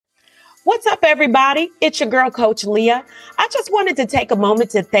What's up, everybody? It's your girl, Coach Leah. I just wanted to take a moment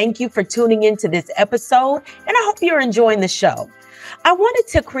to thank you for tuning into this episode, and I hope you're enjoying the show. I wanted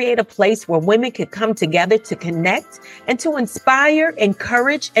to create a place where women could come together to connect and to inspire,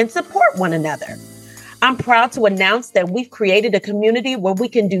 encourage, and support one another. I'm proud to announce that we've created a community where we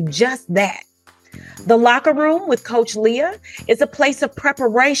can do just that. The Locker Room with Coach Leah is a place of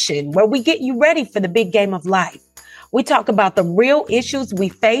preparation where we get you ready for the big game of life. We talk about the real issues we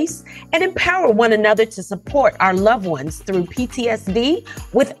face and empower one another to support our loved ones through PTSD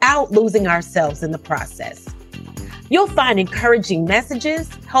without losing ourselves in the process. You'll find encouraging messages,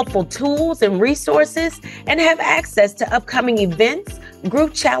 helpful tools and resources, and have access to upcoming events,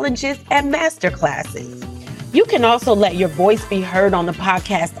 group challenges, and masterclasses. You can also let your voice be heard on the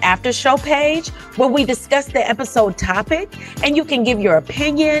podcast after show page where we discuss the episode topic, and you can give your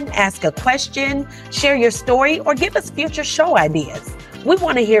opinion, ask a question, share your story, or give us future show ideas. We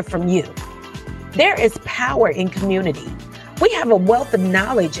want to hear from you. There is power in community. We have a wealth of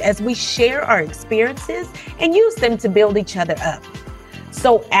knowledge as we share our experiences and use them to build each other up.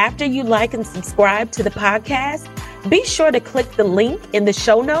 So after you like and subscribe to the podcast, be sure to click the link in the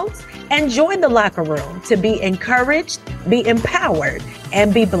show notes and join the Locker Room to be encouraged, be empowered,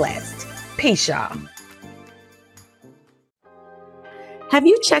 and be blessed. Peace, y'all. Have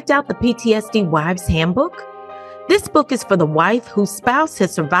you checked out the PTSD Wives Handbook? This book is for the wife whose spouse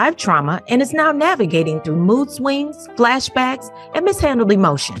has survived trauma and is now navigating through mood swings, flashbacks, and mishandled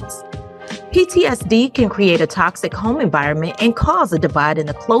emotions. PTSD can create a toxic home environment and cause a divide in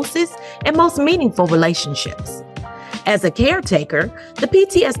the closest and most meaningful relationships. As a caretaker, the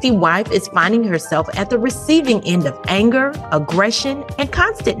PTSD wife is finding herself at the receiving end of anger, aggression, and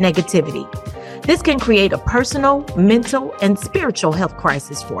constant negativity. This can create a personal, mental, and spiritual health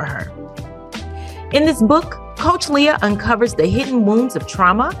crisis for her. In this book, Coach Leah uncovers the hidden wounds of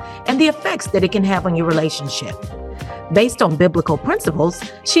trauma and the effects that it can have on your relationship. Based on biblical principles,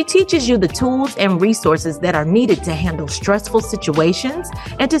 she teaches you the tools and resources that are needed to handle stressful situations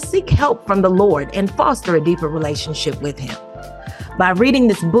and to seek help from the Lord and foster a deeper relationship with Him. By reading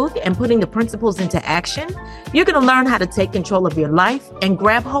this book and putting the principles into action, you're going to learn how to take control of your life and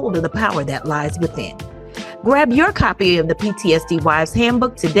grab hold of the power that lies within. Grab your copy of the PTSD Wives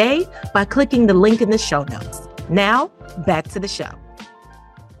Handbook today by clicking the link in the show notes. Now, back to the show.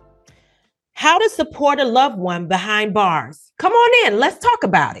 How to support a loved one behind bars. Come on in, let's talk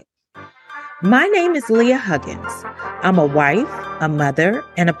about it. My name is Leah Huggins. I'm a wife, a mother,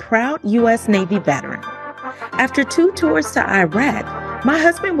 and a proud U.S. Navy veteran. After 2 tours to Iraq, my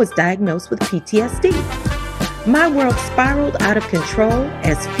husband was diagnosed with PTSD. My world spiraled out of control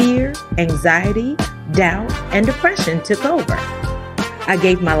as fear, anxiety, doubt, and depression took over. I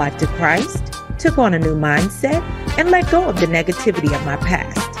gave my life to Christ, took on a new mindset, and let go of the negativity of my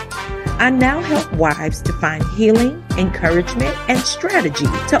past. I now help wives to find healing, encouragement, and strategy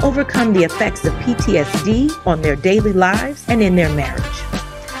to overcome the effects of PTSD on their daily lives and in their marriage.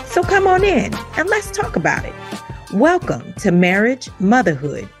 So come on in and let's talk about it. Welcome to Marriage,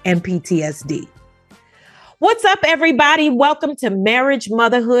 Motherhood, and PTSD. What's up, everybody? Welcome to Marriage,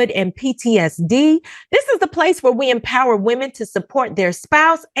 Motherhood, and PTSD. This is the place where we empower women to support their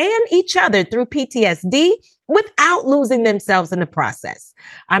spouse and each other through PTSD without losing themselves in the process.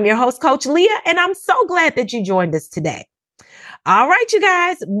 I'm your host, Coach Leah, and I'm so glad that you joined us today. All right, you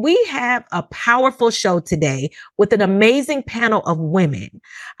guys, we have a powerful show today with an amazing panel of women.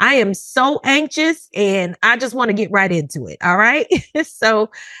 I am so anxious and I just want to get right into it. All right. So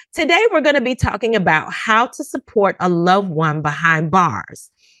today we're going to be talking about how to support a loved one behind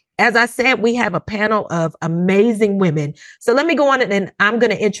bars. As I said, we have a panel of amazing women. So let me go on and I'm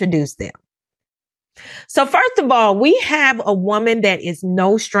going to introduce them. So first of all, we have a woman that is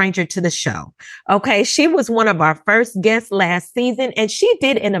no stranger to the show. Okay. She was one of our first guests last season, and she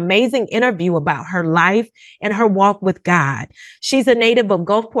did an amazing interview about her life and her walk with God. She's a native of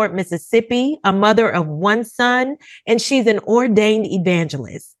Gulfport, Mississippi, a mother of 1 son, and she's an ordained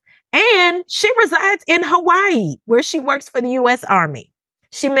evangelist. And she resides in Hawaii, where she works for the U.S. Army.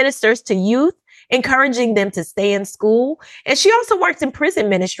 She ministers to youth, encouraging them to stay in school. And she also works in prison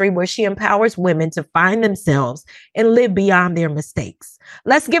ministry where she empowers women to find themselves and live beyond their mistakes.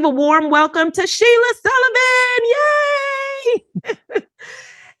 Let's give a warm welcome to Sheila Sullivan.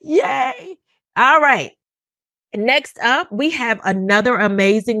 Yay! Yay. All right. Next up, we have another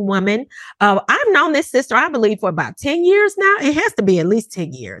amazing woman. I've known this sister, I believe, for about 10 years now. It has to be at least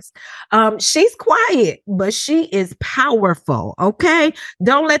 10 years. She's quiet, but she is powerful. Okay.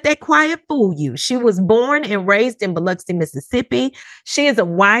 Don't let that quiet fool you. She was born and raised in Biloxi, Mississippi. She is a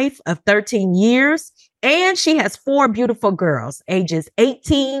wife of 13 years. And she has 4 beautiful girls, ages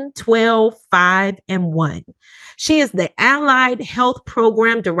 18, 12, 5, and 1. She is the Allied Health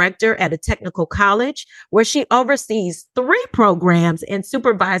Program Director at a technical college where she oversees 3 programs and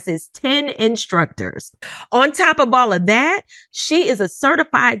supervises 10 instructors. On top of all of that, she is a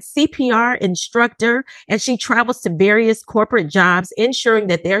certified CPR instructor, and she travels to various corporate jobs, ensuring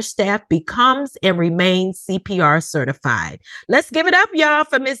that their staff becomes and remains CPR certified. Let's give it up, y'all,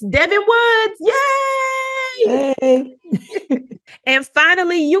 for Miss Devin Woods. Yay! Hey. And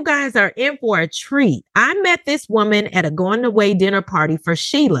finally, you guys are in for a treat. I met this woman at a going away dinner party for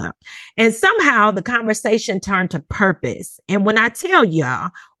Sheila, and somehow the conversation turned to purpose. And when I tell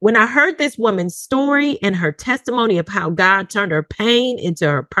y'all, when I heard this woman's story and her testimony of how God turned her pain into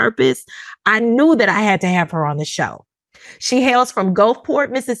her purpose, I knew that I had to have her on the show. She hails from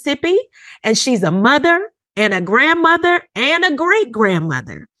Gulfport, Mississippi, and she's a mother and a grandmother and a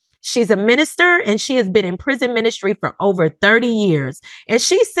great-grandmother. She's a minister, and she has been in prison ministry for over 30 years, and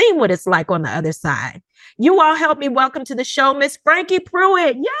she's seen what it's like on the other side. You all help me welcome to the show, Miss Frankie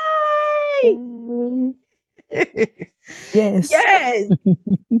Pruitt. Yay! Yes. Yes.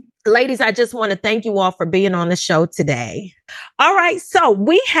 Ladies, I just want to thank you all for being on the show today. All right, so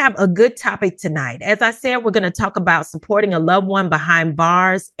we have a good topic tonight. As I said, we're going to talk about supporting a loved one behind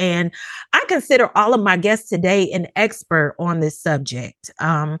bars, and I consider all of my guests today an expert on this subject.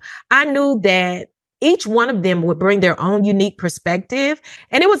 I knew that each one of them would bring their own unique perspective,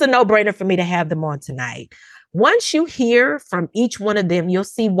 and it was a no-brainer for me to have them on tonight. Once you hear from each one of them, you'll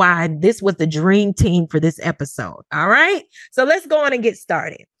see why this was the dream team for this episode. All right, so let's go on and get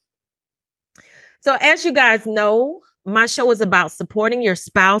started. So as you guys know, my show is about supporting your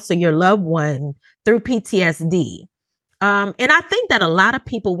spouse or your loved one through PTSD. And I think that a lot of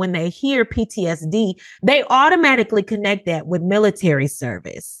people, when they hear PTSD, they automatically connect that with military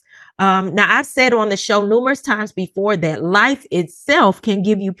service. Now, I've said on the show numerous times before that life itself can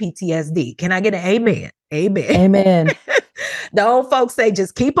give you PTSD. Can I get an amen? Amen. Amen. The old folks say,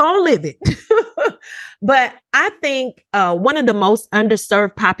 just keep on living. But I think one of the most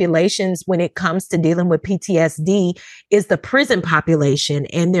underserved populations when it comes to dealing with PTSD is the prison population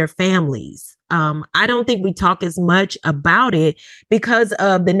and their families. I don't think we talk as much about it because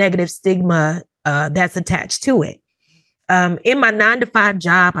of the negative stigma that's attached to it. In my 9-to-5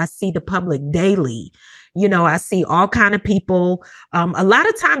 job, I see the public daily. You know, I see all kinds of people. A lot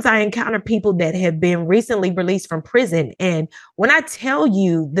of times I encounter people that have been recently released from prison. And when I tell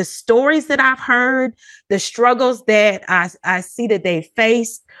you the stories that I've heard, the struggles that I see that they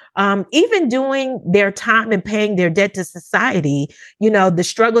faced, even doing their time and paying their debt to society, you know, the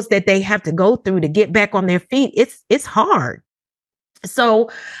struggles that they have to go through to get back on their feet, it's hard. So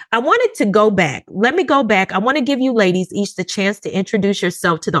I wanted to go back. Let me go back. I want to give you ladies each the chance to introduce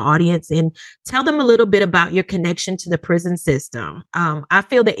yourself to the audience and tell them a little bit about your connection to the prison system. I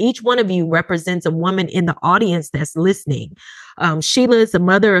feel that each one of you represents a woman in the audience that's listening. Sheila is a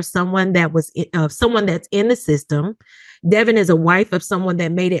mother of someone that's in the system. Devin is a wife of someone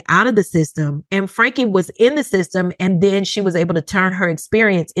that made it out of the system. And Frankie was in the system, and then she was able to turn her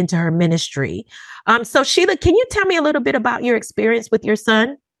experience into her ministry. So Sheila, can you tell me a little bit about your experience with your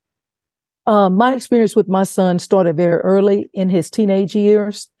son? My experience with my son started very early in his teenage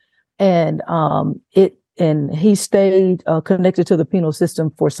years, and he stayed connected to the penal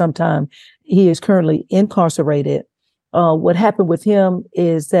system for some time. He is currently incarcerated. What happened with him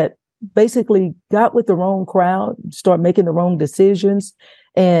is that basically got with the wrong crowd, started making the wrong decisions.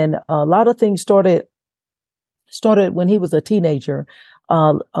 And a lot of things started when he was a teenager,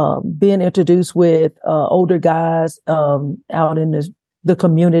 being introduced with older guys out in the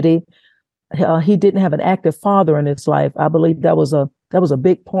community. He didn't have an active father in his life. I believe that was a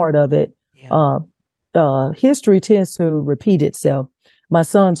big part of it. Yeah. History tends to repeat itself. My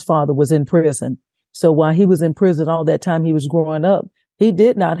son's father was in prison. So while he was in prison all that time he was growing up, he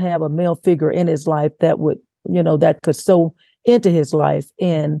did not have a male figure in his life that could sow into his life.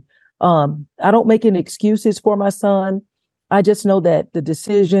 And I don't make any excuses for my son. I just know that the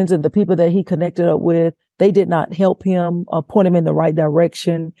decisions and the people that he connected up with, they did not help him point him in the right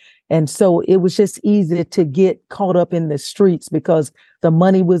direction. And so it was just easy to get caught up in the streets because the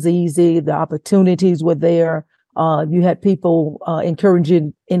money was easy, the opportunities were there. You had people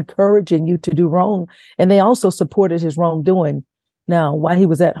encouraging you to do wrong, and they also supported his wrongdoing. Now, while he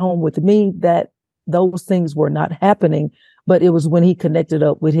was at home with me, those things were not happening, but it was when he connected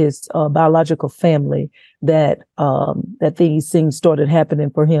up with his biological family that these things started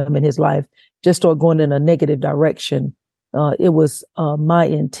happening for him in his life, just started going in a negative direction. It was my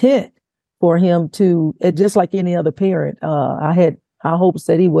intent for him to, just like any other parent, I had high hopes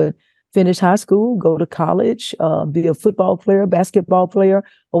that he would finish high school, go to college, be a football player, basketball player,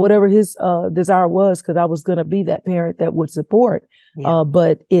 or whatever his desire was, because I was going to be that parent that would support. Yeah.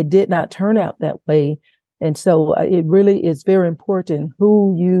 But it did not turn out that way. And so it really is very important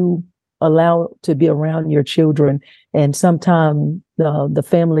who you allow to be around your children. And sometimes the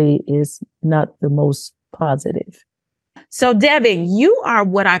family is not the most positive. So, Devin, you are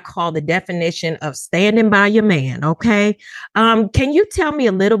what I call the definition of standing by your man. Okay. Can you tell me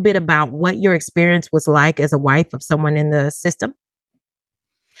a little bit about what your experience was like as a wife of someone in the system?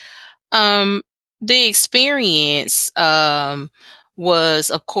 The experience was,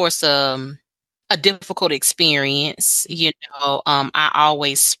 of course, a difficult experience. I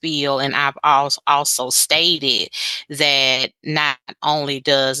always feel, and I've also stated that not only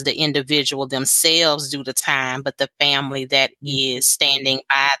does the individual themselves do the time, but the family that is standing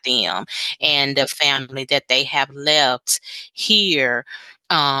by them and the family that they have left here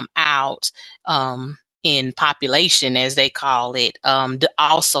out in population, as they call it,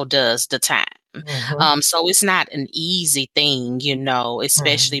 also does the time. Mm-hmm. So it's not an easy thing,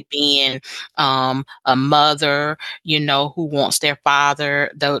 especially being a mother, who wants the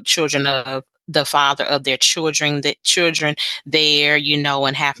father of their children, there,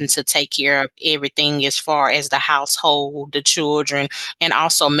 and having to take care of everything as far as the household, the children, and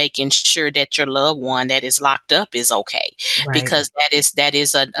also making sure that your loved one that is locked up is okay. Right. Because that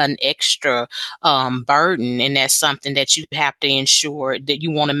is an extra burden, and that's something that you have to ensure that you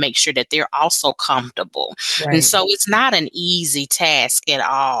want to make sure that they're also comfortable. Right. And so it's not an easy task at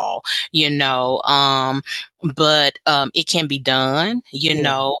all, but it can be done,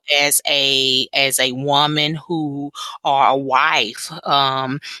 as a woman or a wife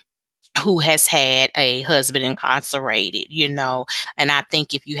who has had a husband incarcerated, and I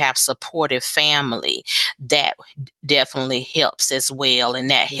think if you have supportive family, that definitely helps as well. And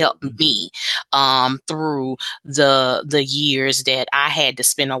that helped me through the years that I had to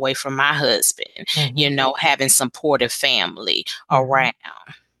spend away from my husband, having supportive family around.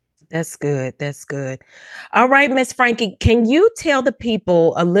 That's good. That's good. All right, Miss Frankie, can you tell the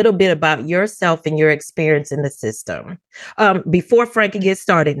people a little bit about yourself and your experience in the system? Before Frankie gets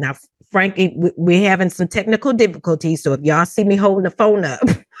started. Now, Frankie, we're having some technical difficulties, so if y'all see me holding the phone up,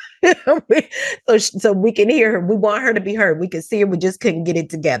 so we can hear her. We want her to be heard. We can see her. We just couldn't get it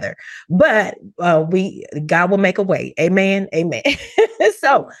together. But God will make a way. Amen. Amen.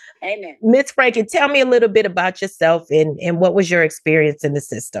 So, amen. Miss Frankie, tell me a little bit about yourself and what was your experience in the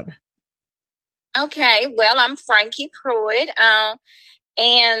system? Okay. Well, I'm Frankie Pruitt.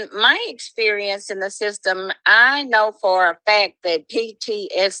 And my experience in the system, I know for a fact that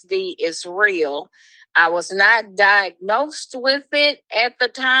PTSD is real. I was not diagnosed with it at the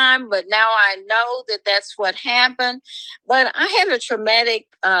time, but now I know that that's what happened. But I had a traumatic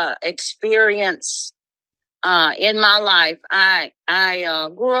experience in my life. I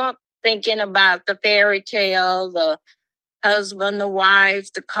grew up thinking about the fairy tale, the husband, the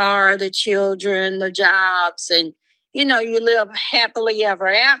wife, the car, the children, the jobs, and you live happily ever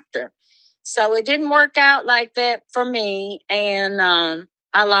after. So it didn't work out like that for me. And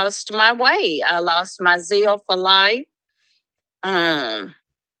I lost my way. I lost my zeal for life. I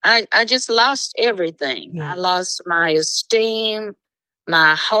just lost everything. Yeah. I lost my esteem,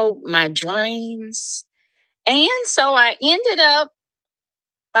 my hope, my dreams. And so I ended up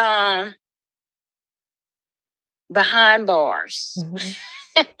behind bars.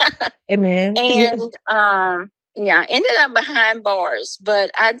 Mm-hmm. Amen. And I ended up behind bars.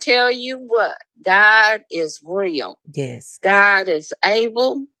 But I tell you what, God is real. Yes. God is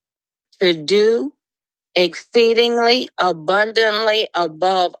able to do exceedingly abundantly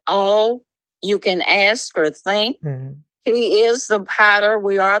above all you can ask or think. Mm-hmm. He is the potter.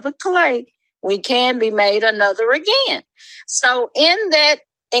 We are the clay. We can be made another again. So in that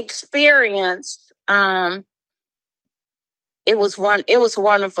experience, it was a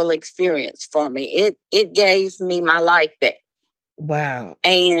wonderful experience for me. It gave me my life back. Wow.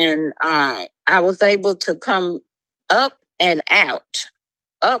 And I was able to come up and out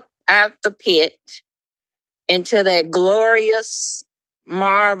the pit into that glorious,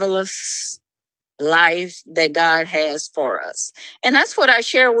 marvelous life that God has for us. And that's what I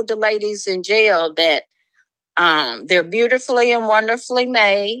share with the ladies in jail, that they're beautifully and wonderfully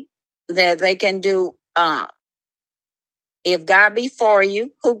made, that they can do if God be for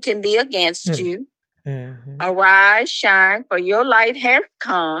you, who can be against you? Mm-hmm. Arise, shine, for your light has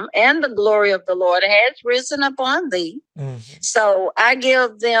come, and the glory of the Lord has risen upon thee. Mm-hmm. So I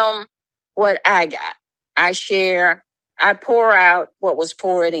give them what I got. I share, I pour out what was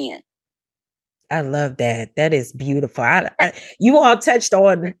poured in. I love that. That is beautiful. You all touched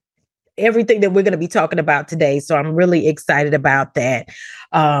on everything that we're going to be talking about today. So I'm really excited about that.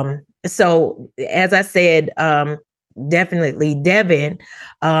 So as I said, definitely, Devin,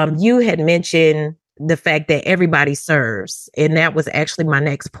 you had mentioned the fact that everybody serves. And that was actually my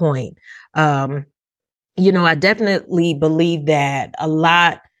next point. I definitely believe that a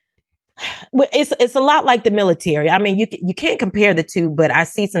lot. It's a lot like the military. I mean, you can't compare the two, but I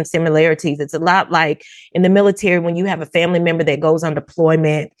see some similarities. It's a lot like in the military when you have a family member that goes on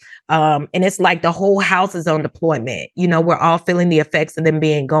deployment, and it's like the whole house is on deployment. We're all feeling the effects of them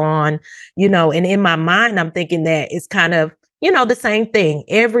being gone. And in my mind, I'm thinking that it's kind of the same thing.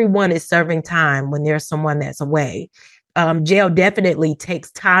 Everyone is serving time when there's someone that's away. Jail definitely takes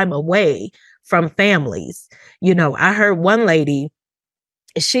time away from families. I heard one lady,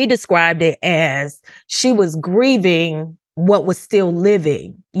 she described it as she was grieving what was still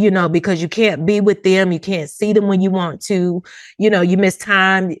living, because you can't be with them. You can't see them when you want to, you miss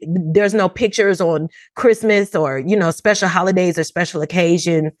time. There's no pictures on Christmas or, special holidays or special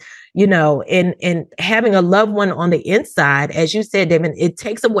occasions, and having a loved one on the inside, as you said, David, it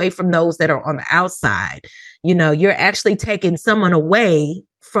takes away from those that are on the outside. You're actually taking someone away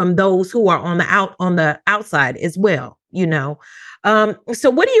from those who are on the outside as well, So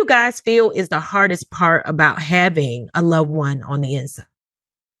what do you guys feel is the hardest part about having a loved one on the inside?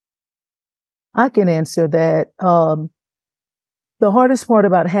 I can answer that. The hardest part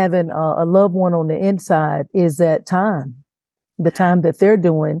about having a loved one on the inside is that time. The time that they're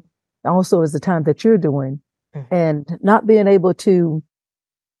doing also is the time that you're doing. Mm-hmm. And not being able to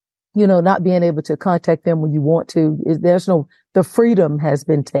contact them when you want to. The freedom has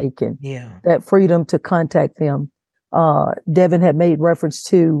been taken. Yeah. That freedom to contact them. Devin had made reference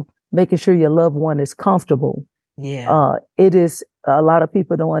to making sure your loved one is comfortable. Yeah. It is, a lot of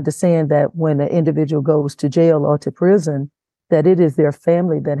people don't understand that when an individual goes to jail or to prison, that it is their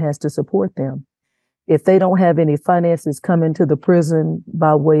family that has to support them. If they don't have any finances coming to the prison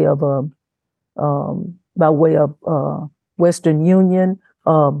by way of Western Union,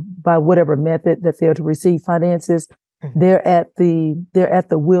 by whatever method that they're to receive finances, mm-hmm. they're at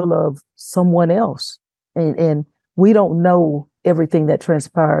the will of someone else. And we don't know everything that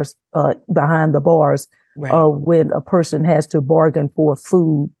transpires behind the bars, right. When a person has to bargain for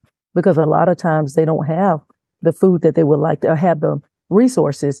food, because a lot of times they don't have the food that they would like to have, the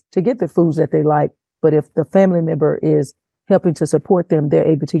resources to get the foods that they like. But if the family member is helping to support them, they're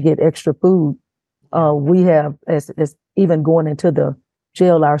able to get extra food. We have, as even going into the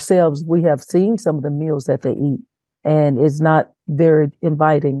jail ourselves, we have seen some of the meals that they eat, and it's not very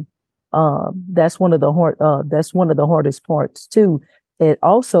inviting. That's one of the hardest parts too. And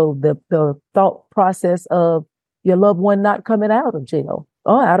also the thought process of your loved one not coming out of jail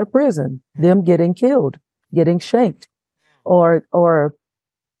or out of prison, them getting killed, getting shanked, or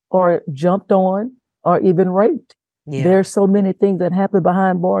jumped on, or even raped. Yeah. There's so many things that happen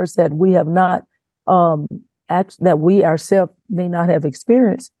behind bars that we have not, that we ourselves may not have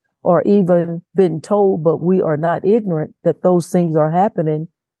experienced or even been told, but we are not ignorant that those things are happening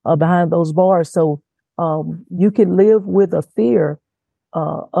behind those bars. So you can live with a fear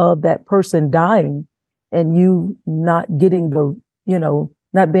of that person dying and you not getting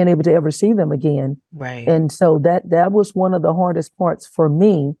not being able to ever see them again. Right. And so that was one of the hardest parts for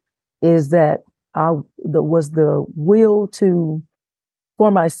me, is that was the will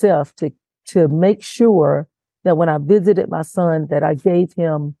for myself to make sure that when I visited my son, that I gave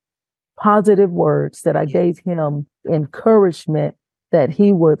him positive words, that I gave him encouragement, that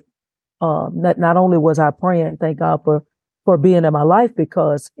he would, not only was I praying, thank God for being in my life,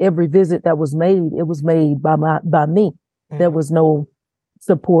 because every visit that was made, it was made by me. Mm-hmm. There was no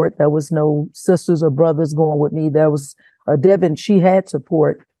support. There was no sisters or brothers going with me. There was Devin, she had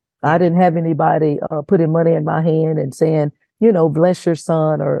support. I didn't have anybody putting money in my hand and saying, bless your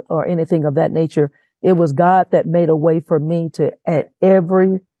son or anything of that nature. It was God that made a way for me to, at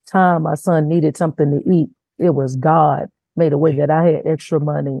every time my son needed something to eat, it was God made a way that I had extra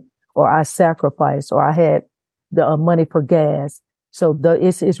money, or I sacrificed, or I had the money for gas. So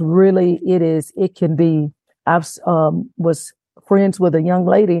it can be, I've was friends with a young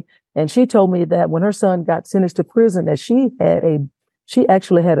lady, and she told me that when her son got sentenced to prison, that she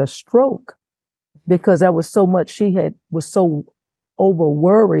actually had a stroke, because that was so much. She was so over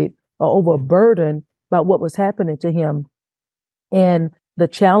worried or overburdened about what was happening to him. And the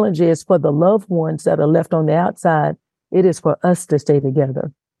challenge is for the loved ones that are left on the outside, it is for us to stay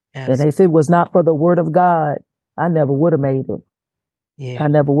together. Yes. And if it was not for the word of God, I never would have made it. I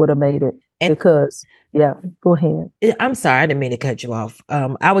never would have made it. And because, go ahead. I'm sorry, I didn't mean to cut you off.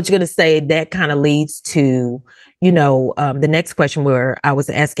 I was going to say that kind of leads to, the next question where I was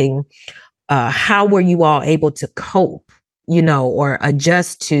asking, how were you all able to cope, or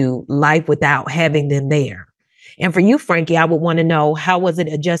adjust to life without having them there? And for you, Frankie, I would want to know, how was it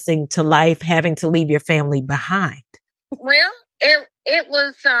adjusting to life, having to leave your family behind? Well, it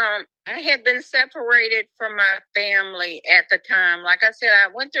was, I had been separated from my family at the time. Like I said, I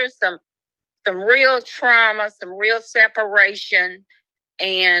went through some real trauma, some real separation.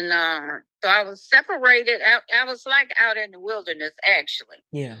 And so I was separated. I was like out in the wilderness, actually.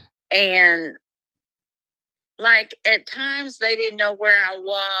 Yeah. And like at times they didn't know where I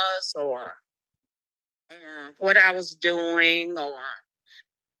was or what I was doing, or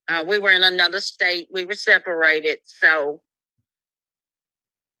we were in another state. We were separated. So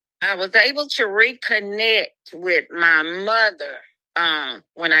I was able to reconnect with my mother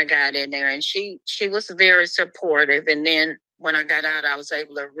when I got in there, and she was very supportive. And then when I got out, I was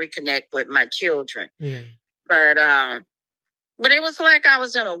able to reconnect with my children. Yeah. But it was like I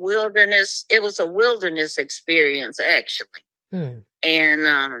was in a wilderness. It was a wilderness experience, actually.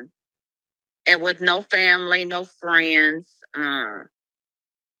 And with no family, no friends.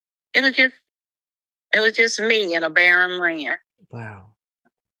 It was just me in a barren land. Wow.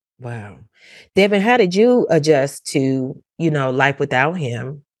 Devin, how did you adjust to, life without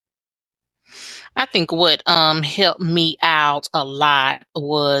him? I think what helped me out a lot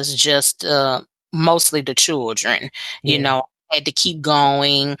was just mostly the children. I had to keep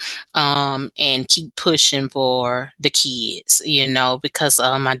going and keep pushing for the kids, because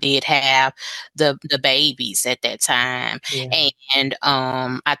I did have the babies at that time. Yeah. And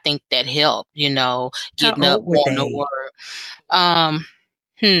I think that helped, getting up, going to work.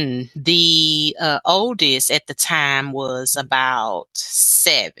 The oldest at the time was about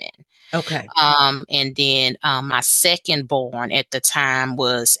 7. Okay. And then my second born at the time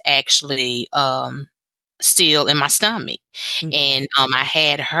was actually still in my stomach. Mm-hmm. And I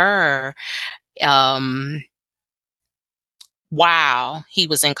had her while he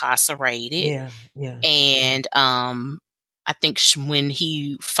was incarcerated. Yeah. And I think when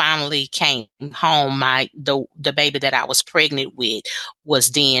he finally came home, the baby that I was pregnant with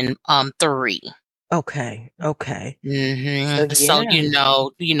was then 3. Okay. Mm-hmm. So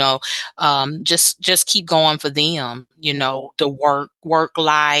just keep going for them. The work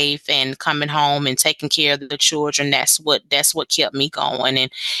life and coming home and taking care of the children. That's what kept me going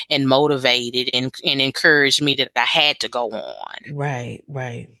and motivated and encouraged me that I had to go on.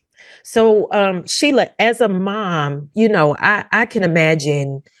 Right. So, Sheila, as a mom, I can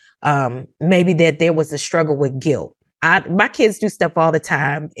imagine maybe that there was a struggle with guilt. My kids do stuff all the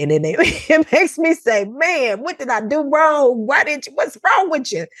time, and then it makes me say, "Man, what did I do wrong? What's wrong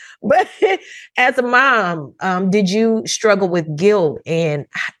with you?" But as a mom, did you struggle with guilt? And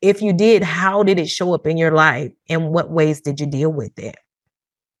if you did, how did it show up in your life? And what ways did you deal with it?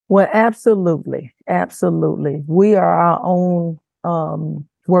 Well, absolutely. We are our own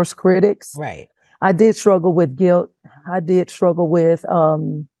worst critics. Right. I did struggle with guilt. I did struggle with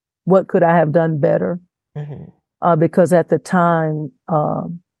what could I have done better? Mm-hmm. Because at the time,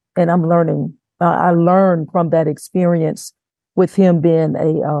 and I'm learning, I learned from that experience with him being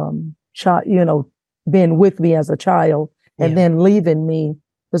a child, being with me as a child and then leaving me,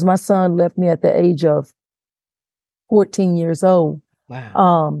 because my son left me at the age of 14 years old.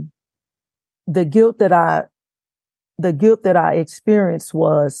 Wow. The guilt that I experienced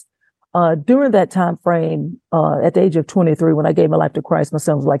was during that time frame, at the age of 23, when I gave my life to Christ. My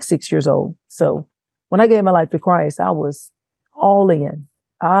son was like 6 years old. So when I gave my life to Christ, I was all in.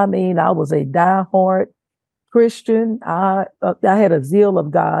 I mean, I was a diehard Christian. I had a zeal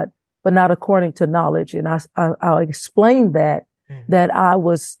of God, but not according to knowledge. And I'll explain that I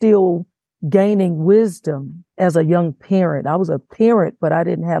was still gaining wisdom as a young parent. I was a parent, but I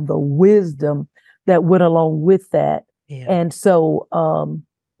didn't have the wisdom that went along with that. Yeah. And so,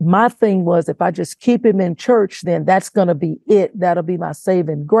 my thing was, if I just keep him in church, then that's going to be it. That'll be my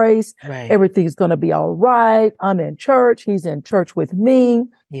saving grace. Right. Everything's going to be all right. I'm in church. He's in church with me.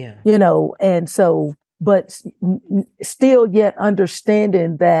 Yeah. And so, but still yet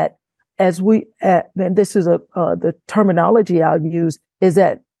understanding that as and this is the terminology I'll use, is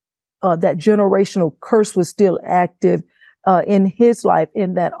that that generational curse was still active in his life,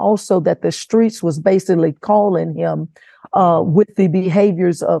 in that also that the streets was basically calling him with the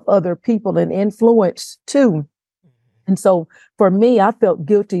behaviors of other people and influence too. And so for me, I felt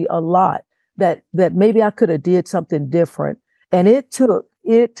guilty a lot that maybe I could have did something different. And it took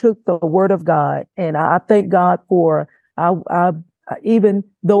the word of God. And I thank God for, I even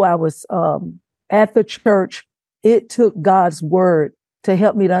though I was at the church, it took God's word to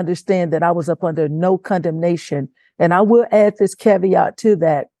help me to understand that I was up under no condemnation. And I will add this caveat to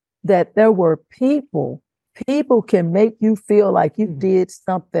that, that there were people can make you feel like you did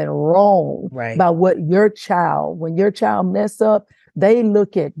something wrong by what when your child mess up, they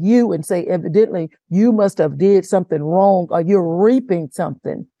look at you and say, evidently, you must have did something wrong, or you're reaping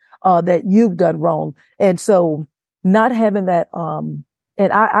something that you've done wrong. And so not having that, and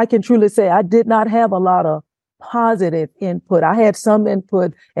I can truly say I did not have a lot of positive input. I had some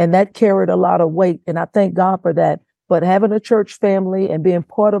input, and that carried a lot of weight. And I thank God for that. But having a church family and being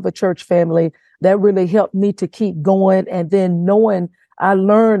part of a church family, that really helped me to keep going. And then knowing I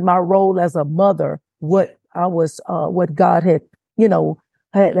learned my role as a mother, what God had,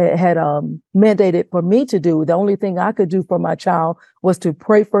 had mandated for me to do. The only thing I could do for my child was to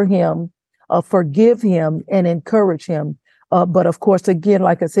pray for him, forgive him, and encourage him. But of course, again,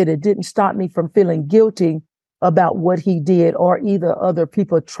 like I said, it didn't stop me from feeling guilty about what he did, or either other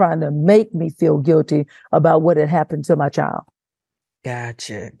people trying to make me feel guilty about what had happened to my child.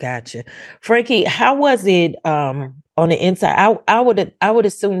 Gotcha. Frankie, how was it on the inside? I would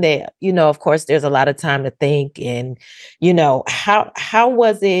assume that, of course, there's a lot of time to think, and, how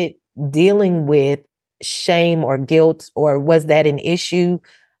was it dealing with shame or guilt, or was that an issue?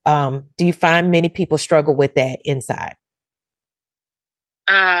 Do you find many people struggle with that inside?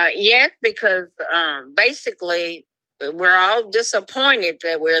 Yes, because basically we're all disappointed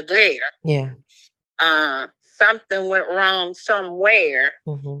that we're there. Yeah. Something went wrong somewhere.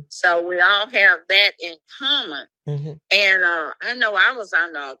 Mm-hmm. So we all have that in common. Mm-hmm. And I know I was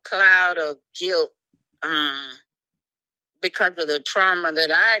on a cloud of guilt because of the trauma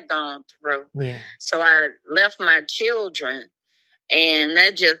that I'd gone through. Yeah. So I left my children, and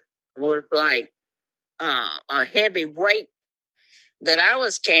that just was like a heavy weight that I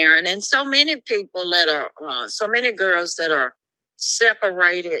was carrying. And so many people that are, so many girls that are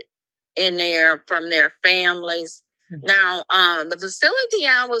separated from their families. Mm-hmm. Now, the facility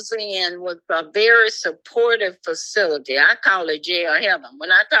I was in was a very supportive facility. I call it jail heaven.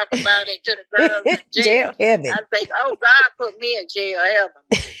 When I talk about it to the girls in jail heaven, I think, oh, God put me in jail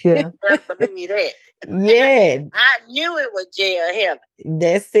heaven. Yeah. Just believe that. Yeah. I knew it was jail heaven.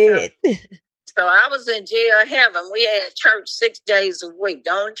 That's it. So I was in jail heaven. We had church 6 days a week.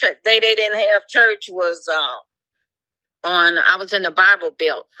 The only day they didn't have church was I was in the Bible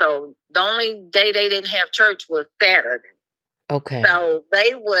Belt. So the only day they didn't have church was Saturday. Okay. So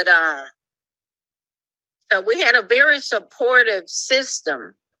they would, so we had a very supportive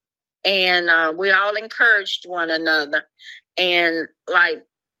system, and we all encouraged one another, and like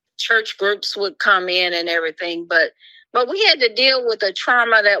church groups would come in and everything, but we had to deal with the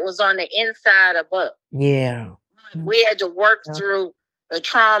trauma that was on the inside of us. Yeah. We had to work through the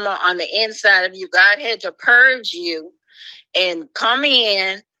trauma on the inside of you. God had to purge you and come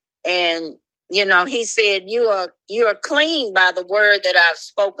in, and he said, you are clean by the word that I've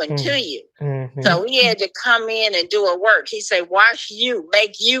spoken to you. Mm-hmm. So he had to come in and do a work. He said, wash you,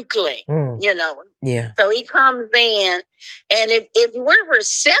 make you clean. Yeah. So he comes in, and if we're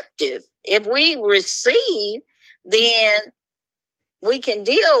receptive, if we receive, then we can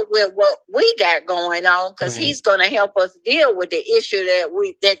deal with what we got going on, because he's going to help us deal with the issue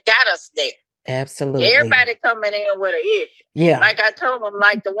that got us there. Absolutely. Everybody coming in with an issue. Yeah. Like I told them,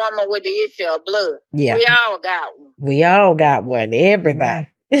 like the woman with the issue of blood. Yeah. We all got one. We all got one. Everybody.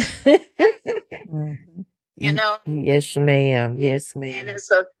 Mm-hmm. Yes, ma'am. Yes, ma'am. And it's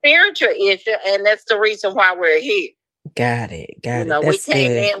a spiritual issue, and that's the reason why we're here. Got it. We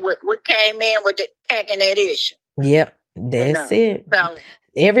came in with packing that issue. Yep. That's it. So,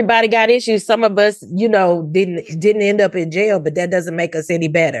 everybody got issues. Some of us, didn't end up in jail, but that doesn't make us any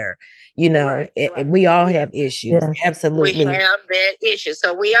better. Right. We all have issues. Yeah. Absolutely. We have that issue.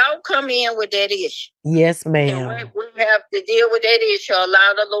 So we all come in with that issue. Yes, ma'am. And we have to deal with that issue.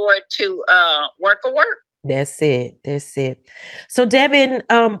 Allow the Lord to work a work. That's it. So, Devin,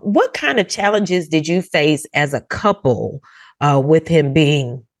 what kind of challenges did you face as a couple with him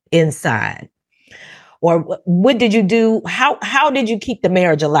being inside? Or what did you do? How did you keep the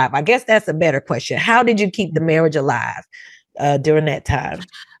marriage alive? I guess that's a better question. How did you keep the marriage alive during that time?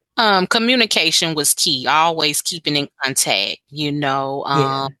 Communication was key. Always keeping in contact.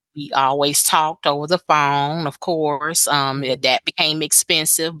 We always talked over the phone, of course. That became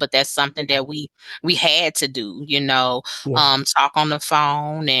expensive, but that's something that we had to do, talk on the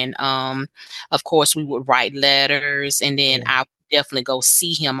phone. And of course, we would write letters, and then I would definitely go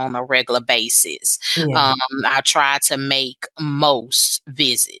see him on a regular basis. Yeah. I tried to make most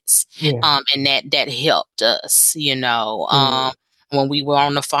visits, and that helped us, When we were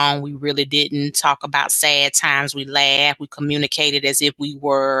on the phone, we really didn't talk about sad times. We laughed. We communicated as if we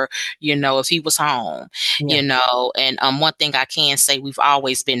were, if he was home, And one thing I can say, we've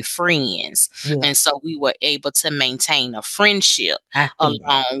always been friends. Yeah. And so we were able to maintain a friendship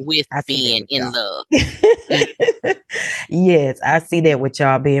along with being in love. Yes, I see that with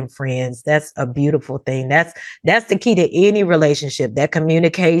y'all being friends. That's a beautiful thing. That's the key to any relationship, that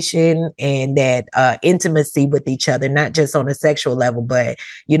communication and that intimacy with each other, not just on a sexual level, but,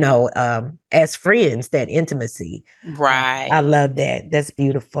 as friends, that intimacy. Right. I love that. That's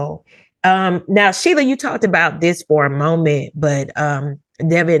beautiful. Now, Sheila, you talked about this for a moment, but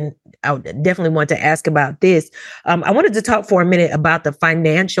Devin, I definitely want to ask about this. I wanted to talk for a minute about the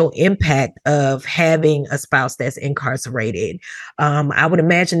financial impact of having a spouse that's incarcerated. I would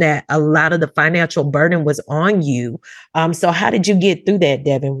imagine that a lot of the financial burden was on you. So how did you get through that,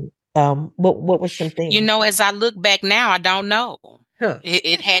 Devin? What was some things? As I look back now, I don't know. Huh.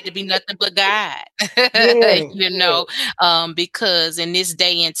 It had to be nothing but God, because in this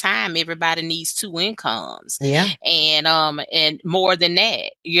day and time, everybody needs 2 incomes, and more than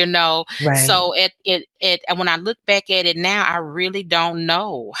that, Right. So when I look back at it now, I really don't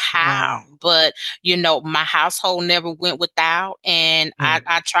know how, but my household never went without, and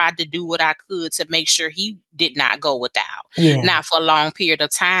I tried to do what I could to make sure he did not go without, not for a long period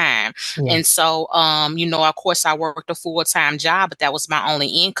of time, and so of course, I worked a full-time job, but that was my only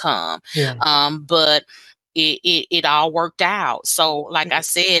income. But it all worked out. So like I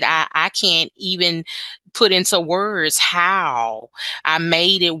said, I can't even put into words how I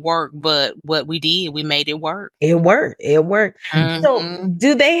made it work, but what we did, we made it work. It worked. Mm-hmm. So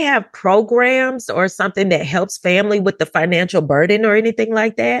do they have programs or something that helps family with the financial burden or anything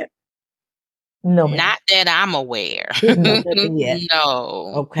like that? No, not that I'm aware.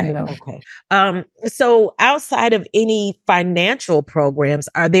 No. Okay. Okay. So outside of any financial programs,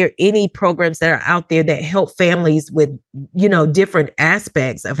 are there any programs that are out there that help families with, different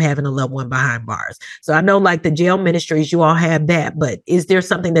aspects of having a loved one behind bars? So I know like the jail ministries, you all have that, but is there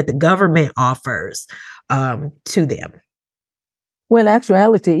something that the government offers to them? Well, in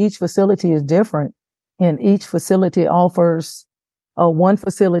actuality, each facility is different, and each facility offers one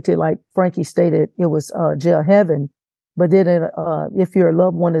facility, like Frankie stated, it was jail heaven. But then if your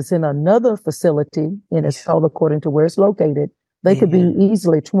loved one is in another facility, and it's all according to where it's located, they could be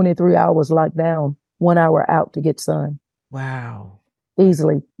easily 23 hours locked down, 1 hour out to get sun. Wow.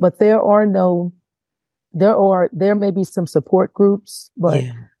 Easily. But there may be some support groups, but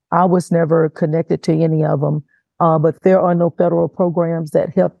I was never connected to any of them. But there are no federal programs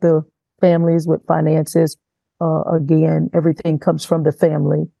that help the families with finances. Again, everything comes from the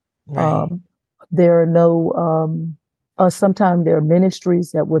family. Right. There are no, sometimes there are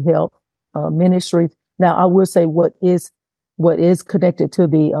ministries that would help. Ministries. Now, I will say what is connected to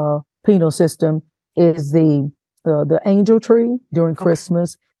the penal system is the angel tree during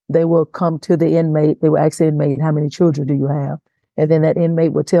Christmas. They will come to the inmate. They will ask the inmate, how many children do you have? And then that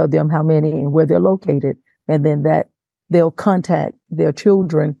inmate will tell them how many and where they're located. And then that they'll contact their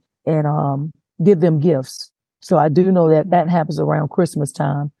children and give them gifts. So I do know that happens around Christmas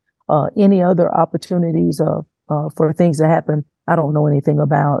time. Any other opportunities for things that happen, I don't know anything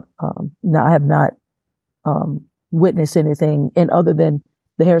about. I have not witnessed anything. And other than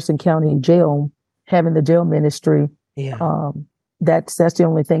the Harrison County Jail, having the jail ministry, that's the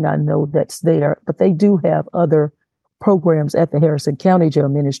only thing I know that's there. But they do have other programs at the Harrison County Jail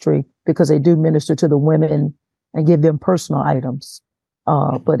Ministry because they do minister to the women and give them personal items.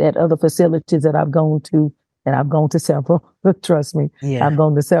 But at other facilities that I've gone to, and I've gone to several, trust me, I've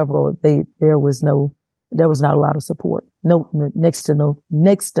gone to several, there was not a lot of support. Next to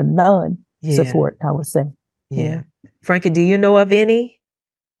none support, I would say. Yeah. Frankie, do you know of any?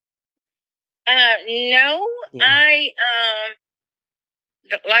 No, I,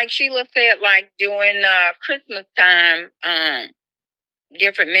 like Sheila said, like during Christmas time,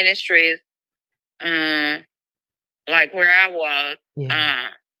 different ministries, like where I was,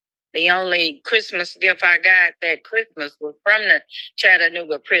 the only Christmas gift I got that Christmas was from the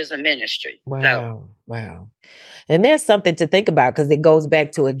Chattanooga Prison Ministry. Wow. And there's something to think about because it goes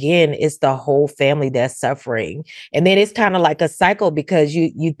back to, again, it's the whole family that's suffering. And then it's kind of like a cycle because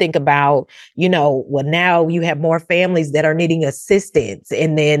you think about, well, now you have more families that are needing assistance.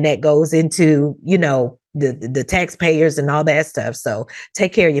 And then that goes into, the taxpayers and all that stuff. So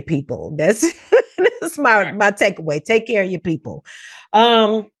take care of your people. That's my takeaway. Take care of your people.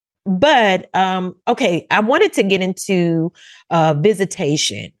 But okay, I wanted to get into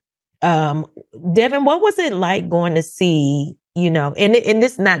visitation. Devin, what was it like going to see and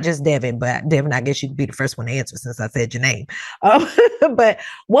this is not just Devin, but Devin, I guess you could be the first one to answer since I said your name. But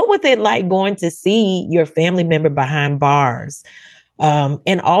what was it like going to see your family member behind bars?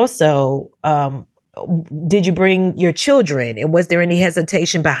 And also, did you bring your children? And was there any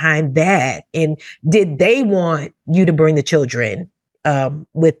hesitation behind that? And did they want you to bring the children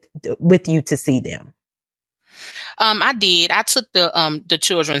with you to see them? I did. I took the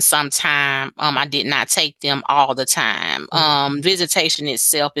children sometime. I did not take them all the time. Visitation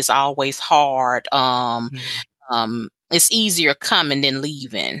itself is always hard. It's easier coming than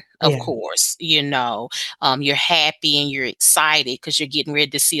leaving, of course. You're happy and you're excited because you're getting ready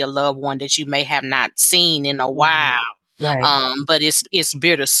to see a loved one that you may have not seen in a while. Right. But it's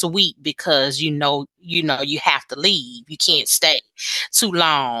bittersweet because you have to leave. You can't stay too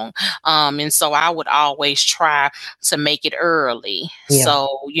long. And so I would always try to make it early. Yeah.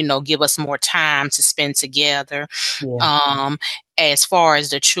 So, give us more time to spend together. Yeah. As far as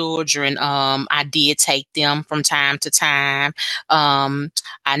the children, I did take them from time to time.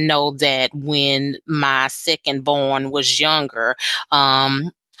 I know that when my second born was younger,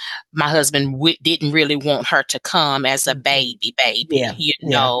 my husband didn't really want her to come as a baby. Yeah.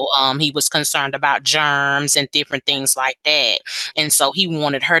 He was concerned about germs and different things like that. And so he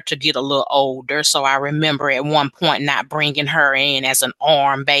wanted her to get a little older. So I remember at one point not bringing her in as an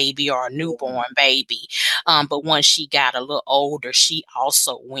arm baby or a newborn baby. But once she got a little older, she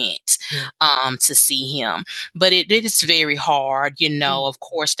also went to see him. But it is very hard. Of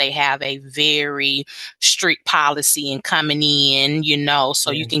course, they have a very strict policy in coming in, so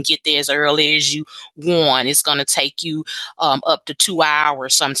you can get there as early as you want. It's going to take you up to 2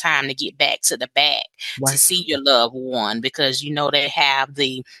 hours sometime to get back to the back to see your loved one because, they have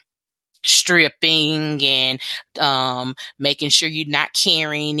the stripping and making sure you're not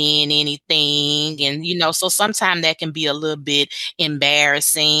carrying in anything. And, so sometimes that can be a little bit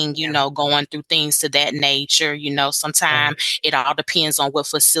embarrassing, going through things to that nature. Sometimes it all depends on what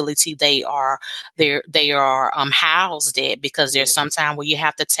facility they are housed at because there's sometimes where you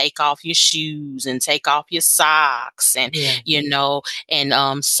have to take off your shoes and take off your socks and,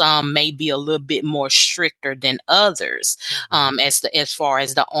 and some may be a little bit more stricter than others as far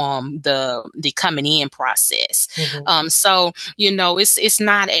as the coming in process. So, it's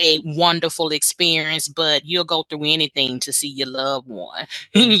not a wonderful experience, but you'll go through anything to see your loved one,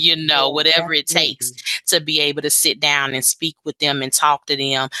 whatever it takes to be able to sit down and speak with them and talk to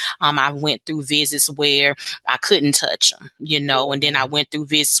them. I went through visits where I couldn't touch them, and then I went through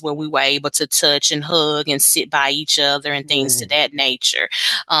visits where we were able to touch and hug and sit by each other and things to that nature.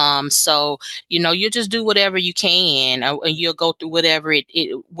 So, you just do whatever you can, and you'll go through whatever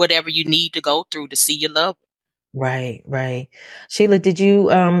you need to go through to see your loved one. Right. Sheila, did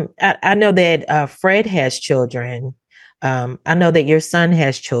you, I know that Fred has children. I know that your son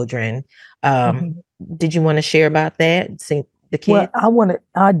has children. Did you want to share about that? See the kids? Well,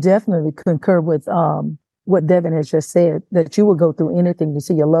 I definitely concur with what Devin has just said, that you will go through anything to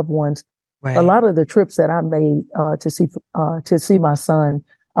see your loved ones. Right. A lot of the trips that I made to see my son,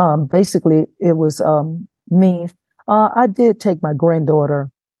 basically it was me. I did take my granddaughter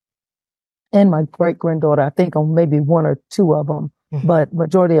and my great-granddaughter, I think on maybe one or two of them, but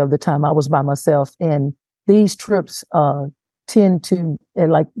majority of the time I was by myself. And these trips tend to,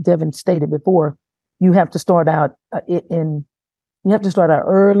 and like Devin stated before, you have to start out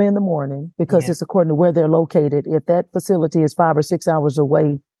early in the morning because it's according to where they're located. If that facility is 5 or 6 hours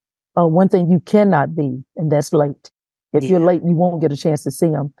away, one thing you cannot be, and that's late. If you're late, you won't get a chance to see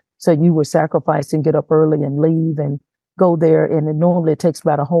them. So you would sacrifice and get up early and leave and go there. And it takes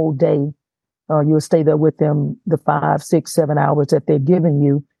about a whole day. You'll stay there with them the 5, 6, 7 hours that they're giving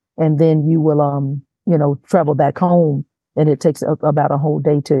you. And then you will, travel back home. And it takes about a whole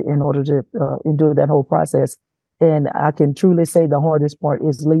day in order to endure that whole process. And I can truly say the hardest part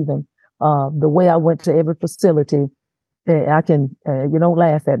is leaving. The way I went to every facility, I can, you don't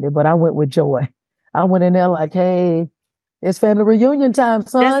laugh at me, but I went with joy. I went in there like, hey, it's family reunion time,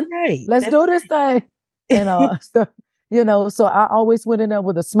 son. That's right. Let's do this thing. And, so I always went in there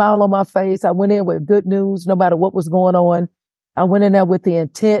with a smile on my face. I went in with good news, no matter what was going on. I went in there with the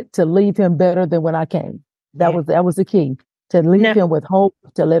intent to leave him better than when I came. That was the key, to leave him with hope,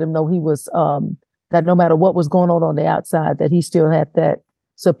 to let him know he was, that no matter what was going on the outside, that he still had that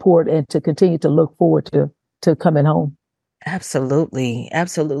support and to continue to look forward to coming home. Absolutely.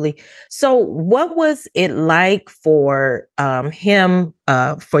 So what was it like for him,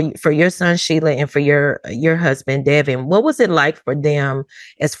 for your son, Sheila, and for your husband, Devin? What was it like for them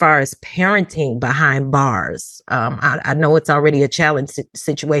as far as parenting behind bars? I know it's already a challenge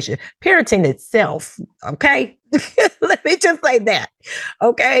situation. Parenting itself, okay? Let me just say that.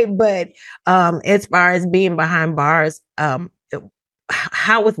 Okay. But as far as being behind bars,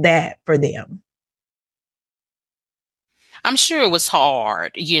 how was that for them? I'm sure it was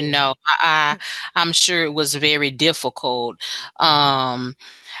hard, I'm sure it was very difficult. I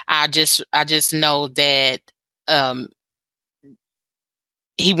just know that um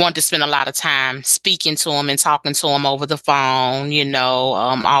he wanted to spend a lot of time speaking to him and talking to him over the phone,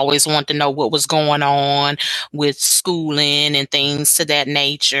 always wanted to know what was going on with schooling and things to that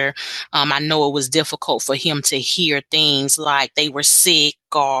nature. I know it was difficult for him to hear things like they were sick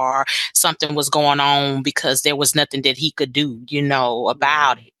or something was going on because there was nothing that he could do,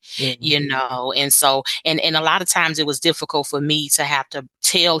 about it. And so and a lot of times it was difficult for me to have to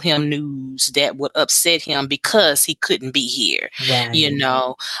tell him news that would upset him because he couldn't be here. Right.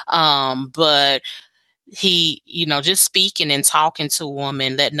 But he, just speaking and talking to them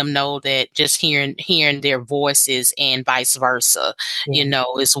and letting them know that just hearing their voices and vice versa,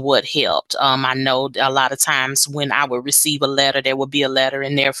 is what helped. I know a lot of times when I would receive a letter, there would be a letter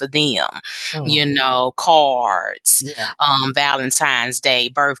in there for them, cards, Yeah. Valentine's Day,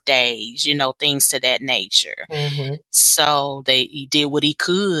 birthdays, things to that nature. Mm-hmm. So he did what he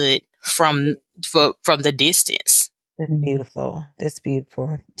could from the distance. That's beautiful. That's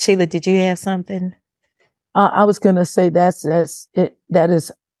beautiful. Sheila, did you have something? I was going to say that's it. That is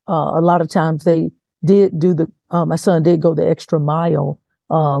a lot of times they did do my son did go the extra mile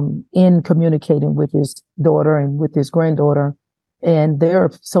in communicating with his daughter and with his granddaughter. And there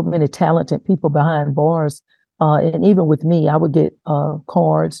are so many talented people behind bars. And even with me, I would get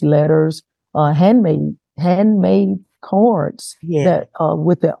cards, letters, handmade cards that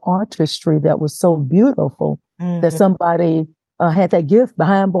with the artistry that was so beautiful that somebody had that gift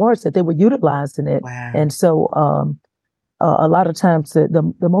behind bars that they were utilizing it. Wow. And so a lot of times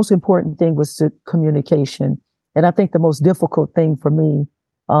the most important thing was the communication. And I think the most difficult thing for me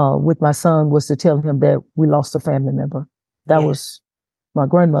with my son was to tell him that we lost a family member. That was my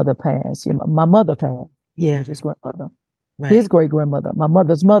grandmother passed. My mother passed. Yeah. His grandmother. Right. His great grandmother. My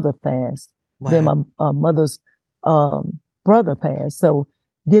mother's mother passed. Wow. Then my mother's brother passed. So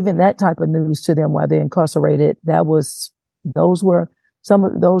giving that type of news to them while they're incarcerated, those are some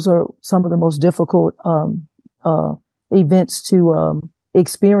of the most difficult events to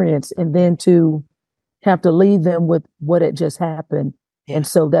experience, and then to have to leave them with what had just happened. Yeah. And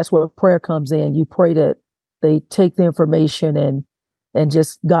so that's where prayer comes in. You pray that they take the information and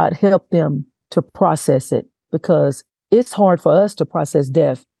just God help them to process it, because it's hard for us to process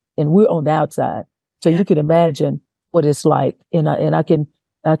death and we're on the outside. So you can imagine what it's like. And I can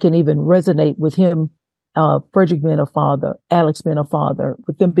even resonate with him, Frederick being a father, Alex being a father,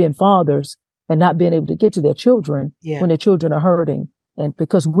 with them being fathers and not being able to get to their children when their children are hurting. And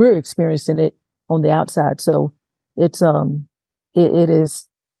because we're experiencing it on the outside. So it's, it is,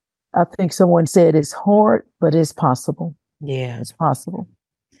 I think someone said it's hard, but it's possible. Yeah. It's possible.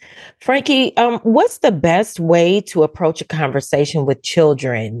 Frankie, what's the best way to approach a conversation with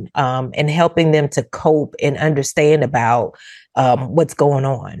children and helping them to cope and understand about what's going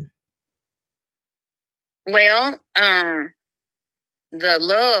on? Well, the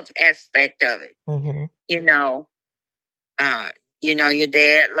love aspect of it. Mm-hmm. Your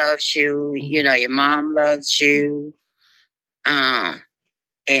dad loves you. Your mom loves you.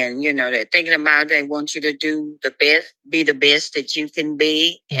 And they're thinking about it. They want you to do the best, be the best that you can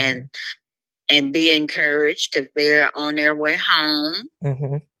be, and be encouraged if they're on their way home.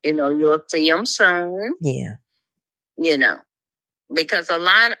 Mm-hmm. You'll see them soon. Yeah. Because a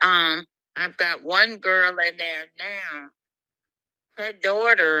lot. I've got one girl in there now. Her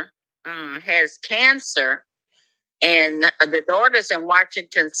daughter has cancer, and the daughter's in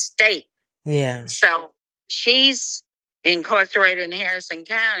Washington State. Yeah. So she's incarcerated in Harrison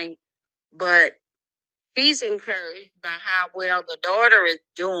County, but she's encouraged by how well the daughter is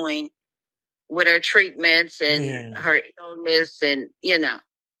doing with her treatments and her illness, and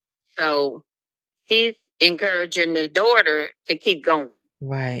so she's encouraging the daughter to keep going.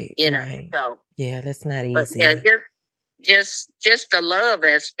 Right. Right. So that's not easy. But just the love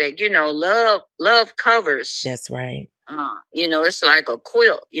aspect. Love covers. That's right. It's like a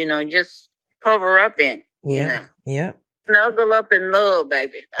quilt. Just cover up in. Yeah. Snuggle up in love,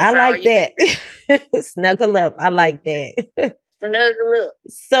 baby. I like that. Snuggle up. I like that. Snuggle up.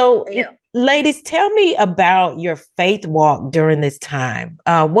 So, ladies, tell me about your faith walk during this time.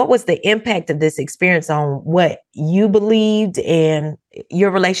 What was the impact of this experience on what you believed and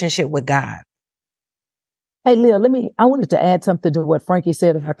your relationship with God? Hey, Leah, I wanted to add something to what Frankie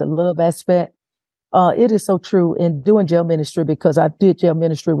said about the love aspect. It is so true in doing jail ministry, because I did jail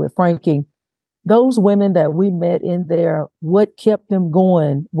ministry with Frankie. those women that we met in there, what kept them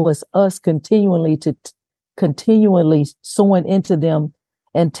going was us continually sowing into them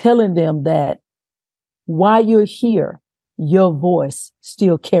and telling them that while you're here, your voice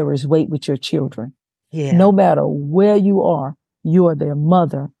still carries weight with your children. Yeah. No matter where you are their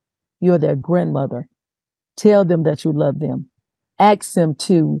mother, you're their grandmother. Tell them that you love them. Ask them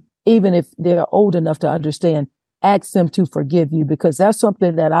to, even if they're old enough to understand, ask them to forgive you, because that's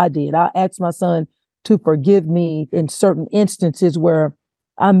something that I did. I asked my son to forgive me in certain instances where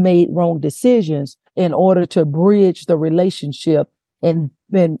I made wrong decisions in order to bridge the relationship and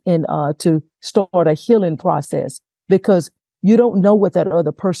to start a healing process, because you don't know what that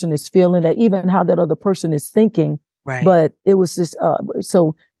other person is feeling, or even how that other person is thinking. Right. But it was just,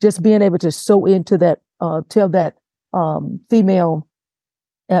 so just being able to sow into that, tell that female,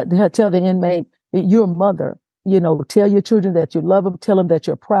 tell the inmate, you're a mother, tell your children that you love them, tell them that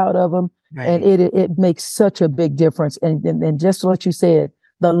you're proud of them. Right. And it makes such a big difference. And just what you said,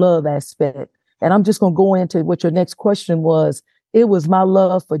 the love aspect. And I'm just going to go into what your next question was. It was my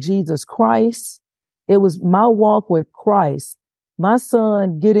love for Jesus Christ. It was my walk with Christ. My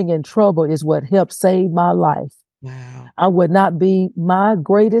son getting in trouble is what helped save my life. Wow. I would not be, my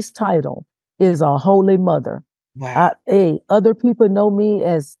greatest title is a holy mother. Wow. Other people know me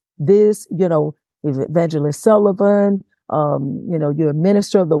as this, Evangelist Sullivan, you're a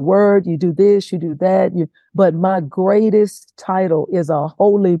minister of the word, you do this, you do that, but my greatest title is a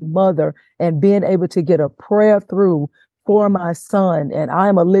holy mother, and being able to get a prayer through for my son. And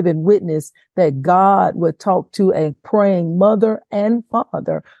I'm a living witness that God would talk to a praying mother and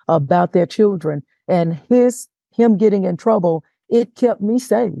father about their children, and him getting in trouble, it kept me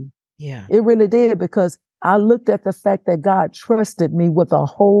safe. Yeah. It really did, because I looked at the fact that God trusted me with a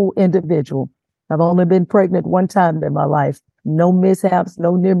whole individual. I've only been pregnant one time in my life. No mishaps,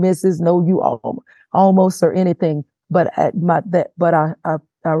 no near misses, no you almost or anything. But I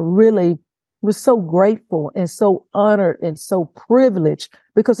really was so grateful and so honored and so privileged,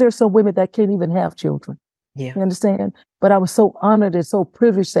 because there's some women that can't even have children. Yeah. You understand? But I was so honored and so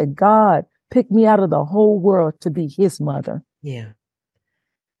privileged that God picked me out of the whole world to be his mother. Yeah.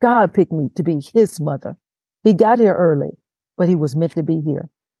 God picked me to be his mother. He got here early, but he was meant to be here.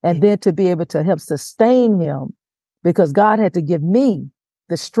 And then to be able to help sustain him, because God had to give me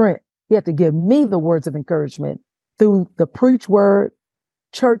the strength. He had to give me the words of encouragement through the preach word,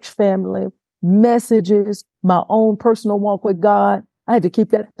 church family, messages, my own personal walk with God. I had to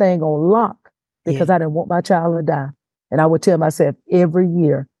keep that thing on lock, because I didn't want my child to die. And I would tell myself every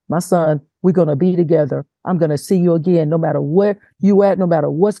year, my son, we're going to be together. I'm going to see you again, no matter where you at, no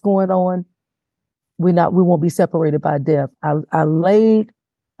matter what's going on. We won't be separated by death. I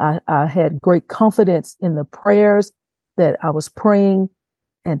had great confidence in the prayers that I was praying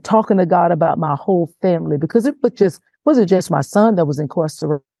and talking to God about my whole family, because it wasn't just my son that was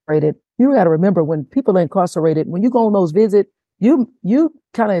incarcerated. You got to remember, when people are incarcerated, when you go on those visits, you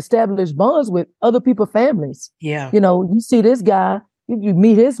kind of establish bonds with other people's families. Yeah. You see this guy, you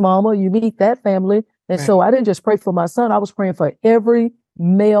meet his mama, you meet that family. And Right. so I didn't just pray for my son. I was praying for every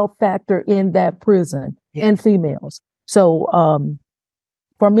male factor in that prison and females. So,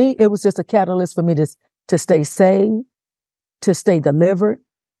 for me, it was just a catalyst for me to stay saved, to stay delivered,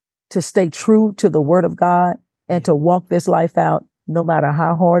 to stay true to the word of God, and to walk this life out, no matter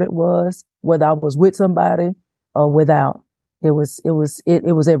how hard it was, whether I was with somebody or without. It was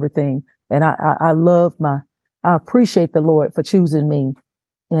everything. And I appreciate the Lord for choosing me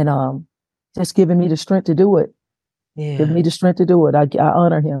and just giving me the strength to do it. Yeah. Giving me the strength to do it. I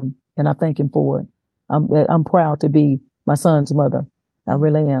honor him and I thank him for it. I'm proud to be my son's mother. I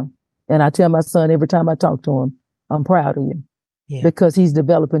really am. And I tell my son every time I talk to him, I'm proud of you. Yeah. Because he's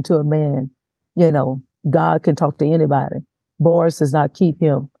developing to a man. God can talk to anybody. Bars does not keep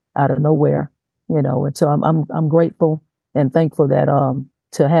him out of nowhere. And so I'm grateful and thankful that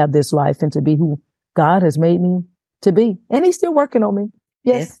to have this life and to be who God has made me to be. And he's still working on me.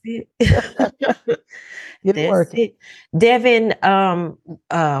 Yes. That's it. That's it. Devin,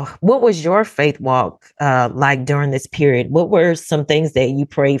 what was your faith walk like during this period? What were some things that you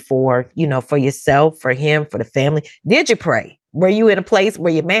prayed for, for yourself, for him, for the family? Did you pray? Were you in a place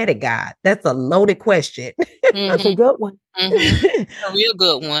where you're mad at God? That's a loaded question. That's a good one. A real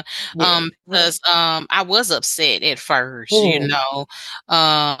good one. Yeah. Because I was upset at first,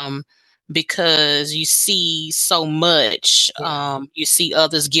 because you see so much. You see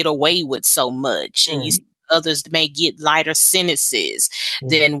others get away with so much, and you see others may get lighter sentences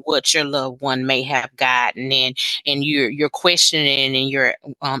than what your loved one may have gotten, and you're questioning and you're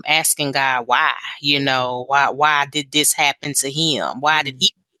asking God why, why did this happen to him? Why did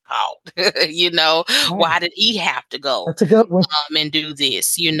he caught? Why did he have to go That's a good one. and do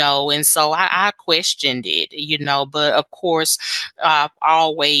this? And so I questioned it, but of course, I've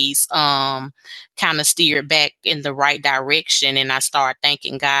always kind of steered back in the right direction, and I started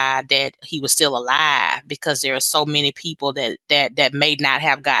thanking God that he was still alive, because there are so many people that may not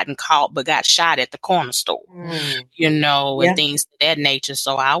have gotten caught but got shot at the corner store, and things of that nature.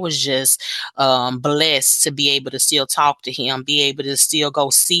 So I was just blessed to be able to still talk to him, be able to still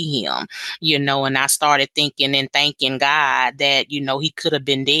go see him, and I started thinking and thanking God that, he could have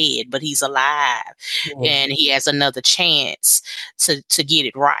been dead, but he's alive, and he has another chance to get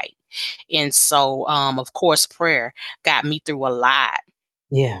it right. And so, of course, prayer got me through a lot.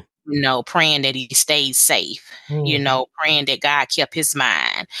 Yeah. Praying that he stays safe, praying that God kept his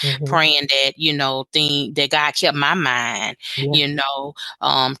mind, praying that, that God kept my mind,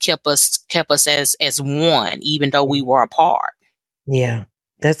 kept us as one, even though we were apart. Yeah.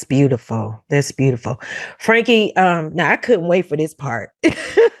 That's beautiful. That's beautiful. Frankie, now I couldn't wait for this part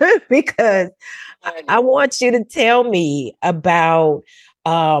because I want you to tell me about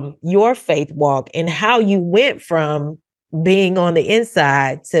your faith walk and how you went from being on the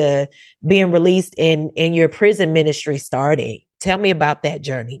inside to being released in your prison ministry starting. Tell me about that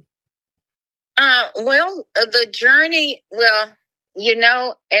journey. The journey, as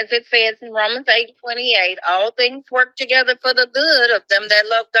it says in Romans 8:28, all things work together for the good of them that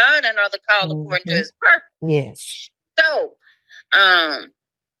love God and are the called according to his purpose. Yes. So, I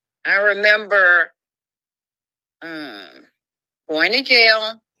remember going to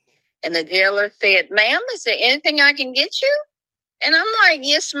jail, and the jailer said, "Ma'am, is there anything I can get you?" And I'm like,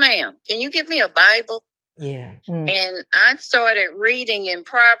 "Yes, ma'am. Can you give me a Bible?" Yeah. And I started reading in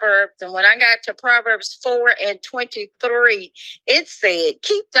Proverbs. And when I got to Proverbs 4:23, it said,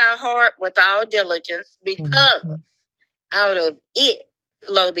 "Keep thy heart with all diligence, because out of it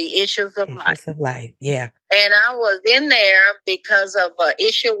flow the issues of life." Yeah. And I was in there because of an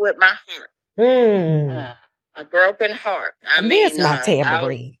issue with my heart. A broken heart. There's my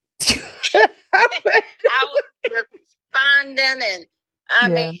tambourine. I was responding, and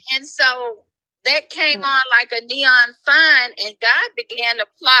and so that came on like a neon sign, and God began to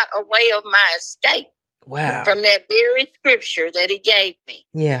plot a way of my escape. Wow. From that very scripture that he gave me.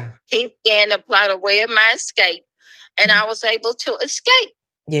 Yeah. He began to plot a way of my escape, and I was able to escape.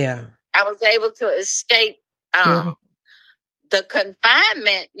 Yeah. I was able to escape the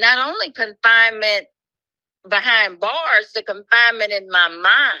confinement, not only confinement behind bars, the confinement in my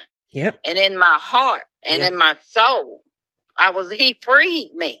mind and in my heart and in my soul. He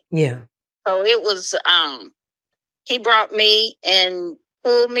freed me. Yeah. So it was, he brought me and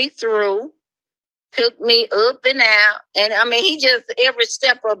pulled me through, took me up and out. And he just, every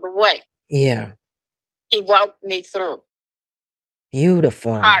step of the way. Yeah. He walked me through.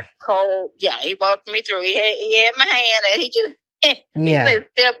 Beautiful. Hot, cold. Yeah, he walked me through. He had my hand, and he just, he said,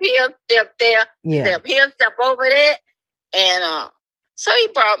 "Step here, step there, step here, step over there." And so he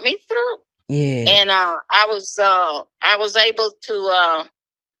brought me through. Yeah. And I was able to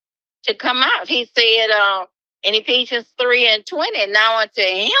come out. He said in Ephesians 3:20, "Now unto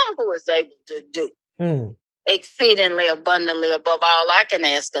him who is able to do exceedingly abundantly above all I can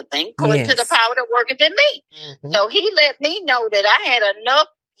ask or think, according to the power that worketh in me." So he let me know that I had enough.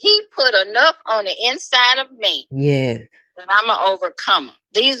 He put enough on the inside of me. Yeah. That I'm an overcomer.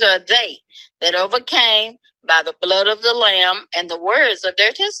 These are they that overcame by the blood of the Lamb and the words of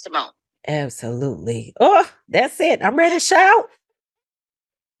their testimony. Absolutely. Oh, that's it. I'm ready to shout.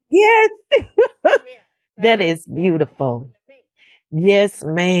 Yes. That is beautiful. Yes,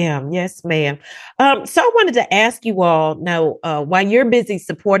 ma'am. Yes, ma'am. So I wanted to ask you all now, while you're busy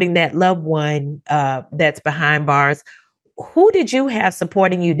supporting that loved one that's behind bars, who did you have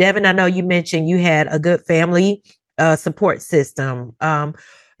supporting you? Devin, I know you mentioned you had a good family support system.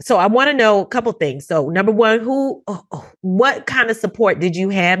 So I want to know a couple things. So number one, what kind of support did you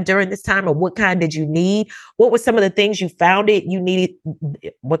have during this time, or what kind did you need? What were some of the things you found you needed?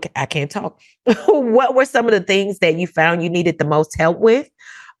 I can't talk. What were some of the things that you found you needed the most help with?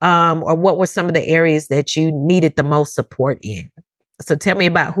 Or what were some of the areas that you needed the most support in? So tell me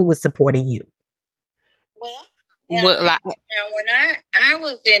about who was supporting you. Well, when I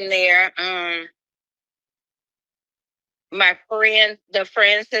was in there, my friends, the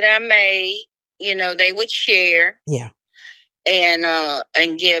friends that I made, they would share. Yeah.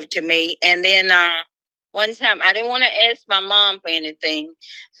 And give to me. And then one time I didn't want to ask my mom for anything.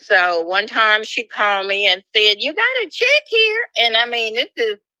 So one time she called me and said, "You got a check here." And this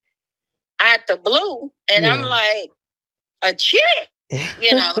is out the blue. And I'm like, "A check?"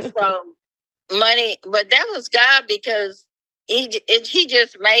 So money, but that was God, because he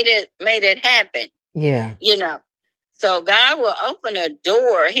just made it happen. Yeah. You know. So God will open a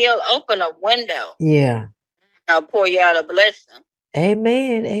door. He'll open a window. Yeah. I'll pour you out a blessing.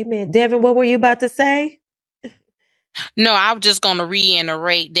 Amen. Amen. Devin, what were you about to say? No, I was just going to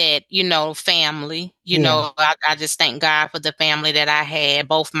reiterate that, family, I just thank God for the family that I had,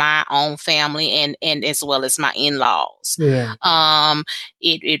 both my own family and as well as my in-laws. Yeah.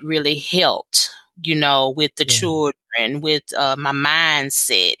 It really helped, with the children, with my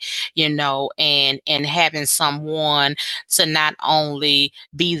mindset, and having someone to not only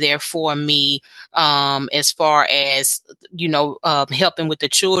be there for me, as far as, helping with the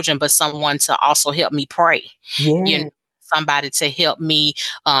children, but someone to also help me pray. Yeah. Somebody to help me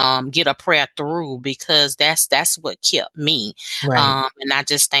get a prayer through, because that's what kept me. Right. And I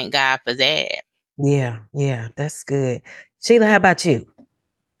just thank God for that. Yeah. Yeah. That's good. Sheila, how about you?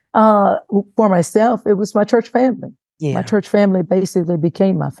 For myself, it was my church family. Yeah. My church family basically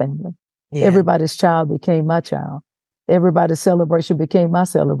became my family. Yeah. Everybody's child became my child. Everybody's celebration became my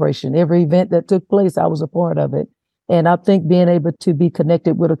celebration. Every event that took place, I was a part of it. And I think being able to be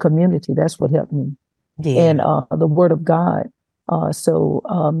connected with a community, that's what helped me. Yeah. And the word of God. So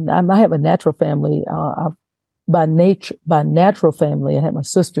I have a natural family. By natural family, I had my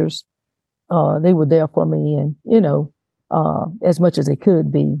sisters. They were there for me, and as much as they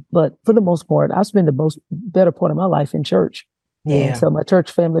could be. But for the most part, I spent the better part of my life in church. Yeah. And so my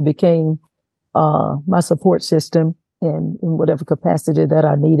church family became my support system, and in whatever capacity that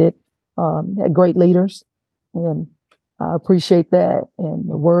I needed. Had great leaders, and I appreciate that. And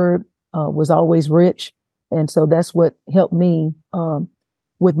the word was always rich. And so that's what helped me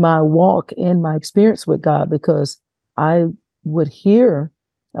with my walk and my experience with God, because I was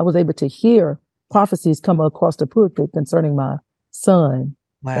able to hear prophecies come across the pulpit concerning my son.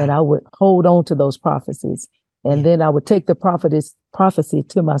 Wow. And I would hold on to those prophecies. And then I would take the prophecy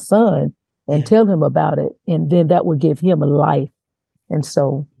to my son and tell him about it. And then that would give him a life. And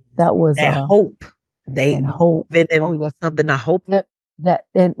so that was that hope. Hope. Something I hope that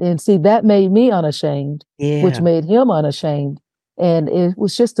and see, that made me unashamed, which made him unashamed. And it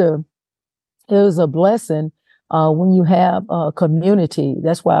was a blessing when you have a community.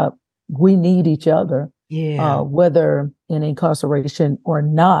 That's why we need each other, whether in incarceration or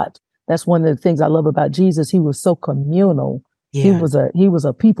not. That's one of the things I love about Jesus. He was so communal. He was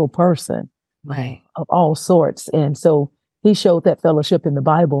a people person, right, of all sorts. And so he showed that fellowship in the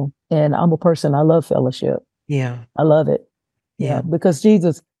Bible. And I'm a person, I love fellowship. Yeah. I love it. Yeah. Because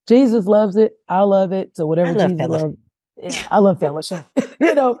Jesus loves it. I love it. So whatever Jesus loves, I love fellowship.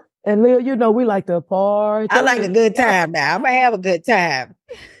 And Lil, we like to party. I like a good time now. I'm going to have a good time.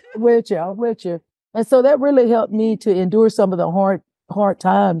 I'm with you. And so that really helped me to endure some of the hard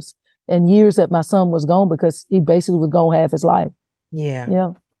times and years that my son was gone, because he basically was gone half his life.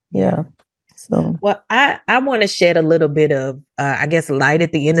 Yeah. So, well, I want to shed a little bit of, I guess, light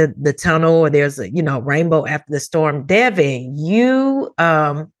at the end of the tunnel, or there's a, rainbow after the storm. Devin, your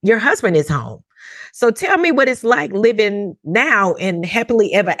husband is home. So tell me what it's like living now and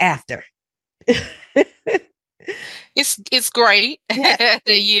happily ever after. It's great. Of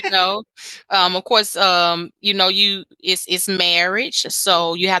course, it's marriage,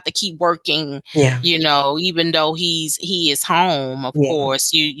 so you have to keep working. Even though he is home, of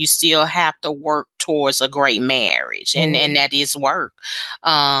course, you still have to work towards a great marriage, and that is work.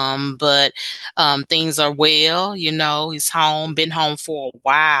 But things are well. He's home, been home for a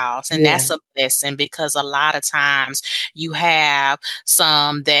while, and that's a blessing, because a lot of times you have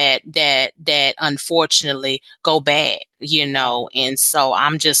some that unfortunately go bad. And so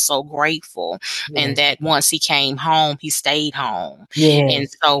I'm just so grateful. And that once he came home, he stayed home. And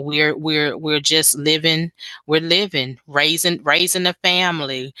so we're just living, raising a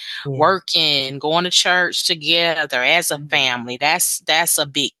family, working, going to church together as a family. That's a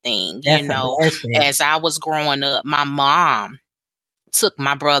big thing. As I was growing up, my mom took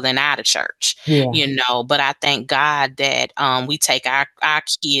my brother and I to church, but I thank God that we take our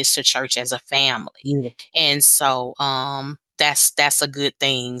kids to church as a family. And so that's a good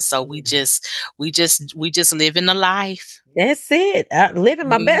thing. So we just living the life. That's it. Living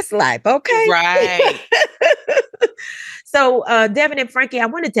my best life. Okay. Right. So Devin and Frankie, I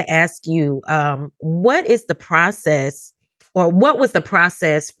wanted to ask you, what is the process, or what was the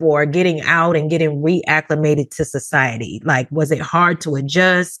process for getting out and getting reacclimated to society? Like, was it hard to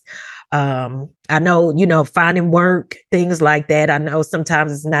adjust? I know, finding work, things like that. I know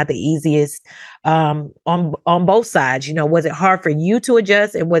sometimes it's not the easiest on both sides. Was it hard for you to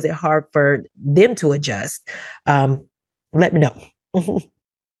adjust, and was it hard for them to adjust? Let me know.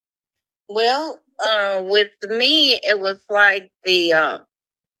 Well, with me, it was like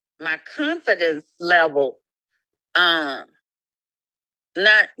my confidence level. Not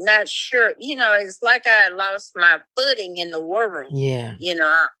sure. It's like I lost my footing in the world. Yeah.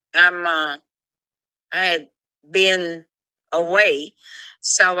 I had been away,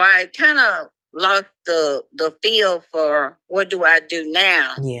 so I kind of lost the feel for what do I do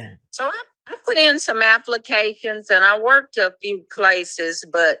now. Yeah. So I put in some applications and I worked a few places,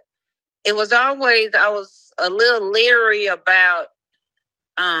 but it was always, I was a little leery about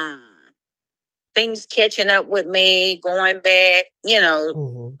things catching up with me, going back,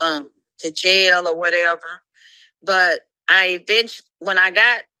 to jail or whatever. But I eventually, when I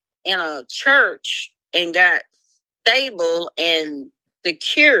got in a church and got stable and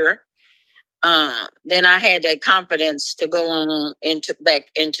secure, then I had that confidence to go on back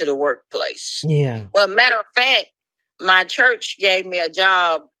into the workplace. Yeah. Well, matter of fact, my church gave me a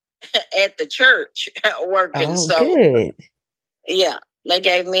job at the church working. Oh, so good. Yeah, they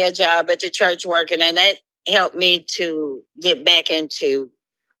gave me a job at the church working, and that helped me to get back into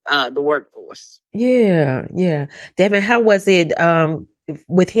the workforce. Yeah. Yeah. Devin, how was it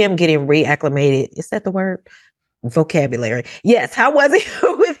with him getting reacclimated? Is that the word? Vocabulary. Yes. How was it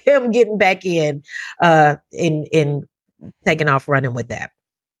with him getting back in taking off running with that?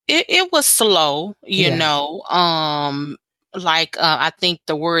 It was slow, Yeah. I think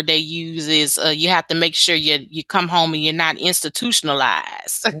the word they use is you have to make sure you come home and you're not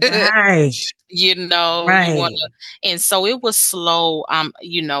institutionalized. Right. You Right. want to, and so it was slow,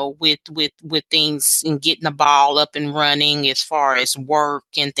 with things and getting the ball up and running as far as work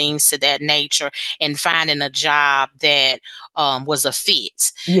and things to that nature, and finding a job that was a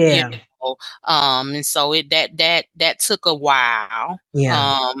fit. Yeah. And so that took a while.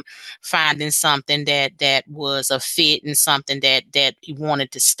 Yeah. Finding something that was a fit and something that he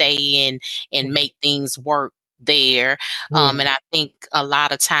wanted to stay in and make things work there. And I think a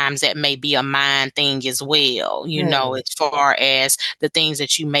lot of times that may be a mind thing as well, as far as the things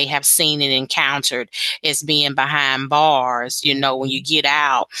that you may have seen and encountered as being behind bars. When you get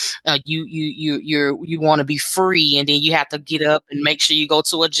out, you want to be free, and then you have to get up and make sure you go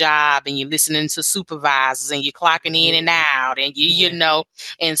to a job, and you're listening to supervisors, and you're clocking in and out, and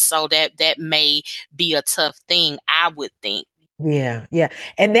and so that may be a tough thing, I would think. Yeah, yeah.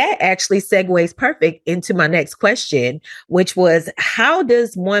 And that actually segues perfect into my next question, which was, how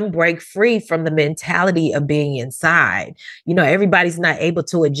does one break free from the mentality of being inside? Everybody's not able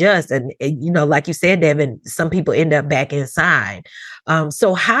to adjust. And like you said, Devin, some people end up back inside.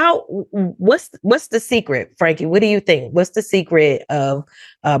 So what's the secret, Frankie? What do you think? What's the secret of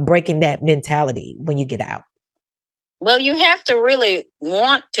breaking that mentality when you get out? Well, you have to really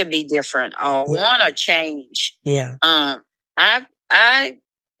want to be different or want to change. Yeah. I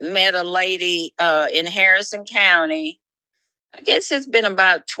met a lady in Harrison County. I guess it's been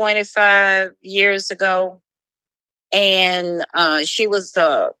about 25 years ago. And she was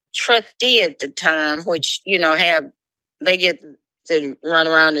the trustee at the time, which, they get to run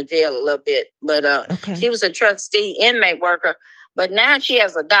around the jail a little bit. But she was a trustee inmate worker. But now she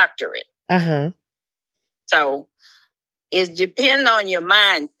has a doctorate. Uh-huh. So it depends on your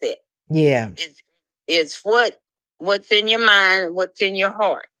mindset. Yeah. It's what's in your mind, what's in your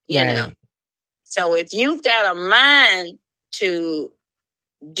heart, you know. So if you've got a mind to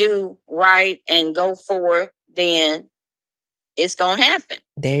do right and go forward, then it's gonna happen.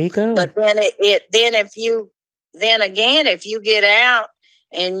 There you go. But then if you get out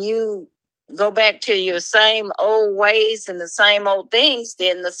and you go back to your same old ways and the same old things,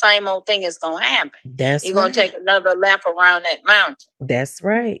 then the same old thing is gonna happen. You're gonna take another lap around that mountain. That's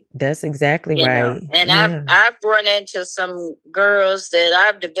right. That's exactly right. And I've run into some girls that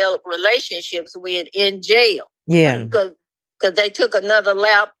I've developed relationships with in jail. Yeah. Because they took another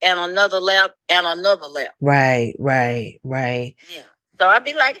lap and another lap and another lap. Right. Yeah. So I'd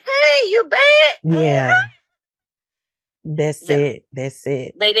be like, hey, you back? Yeah. That's it. They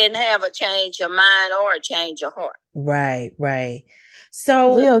didn't have a change of mind or a change of heart. Right.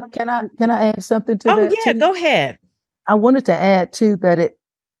 So, Leah, can I add something to that? Oh, yeah, go ahead. I wanted to add too that it,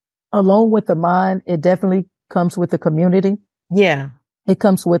 along with the mind, it definitely comes with the community. Yeah, it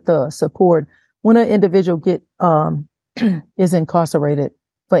comes with the support. When an individual is incarcerated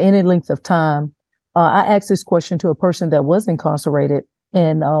for any length of time, I asked this question to a person that was incarcerated,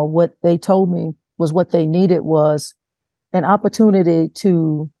 and what they told me was what they needed was an opportunity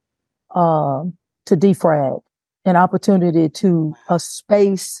to defrag, an opportunity to a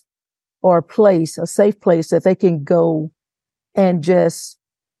space or a place, a safe place that they can go and just,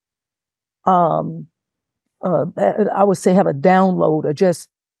 I would say have a download or just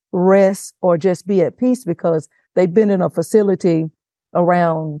rest or just be at peace because they've been in a facility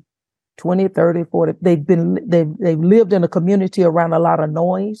around 20, 30, 40. They've lived in a community around a lot of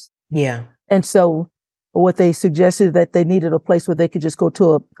noise. Yeah. And so what they suggested that they needed a place where they could just go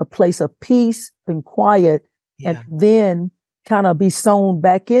to a place of peace and quiet and then kind of be sewn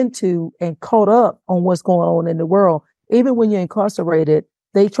back into and caught up on what's going on in the world. Even when you're incarcerated,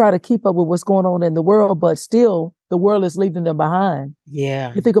 they try to keep up with what's going on in the world, but still the world is leaving them behind.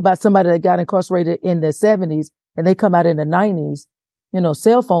 Yeah. You think about somebody that got incarcerated in the 70s and they come out in the 90s,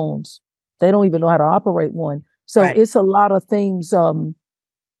 cell phones, they don't even know how to operate one. So It's a lot of things.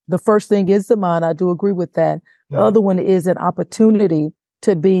 The first thing is the mind. I do agree with that. The other one is an opportunity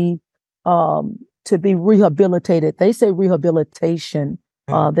to be rehabilitated. They say rehabilitation.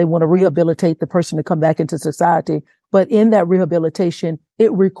 They want to rehabilitate the person to come back into society. But in that rehabilitation, it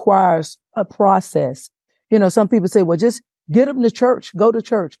requires a process. Some people say, well, just get them to church, go to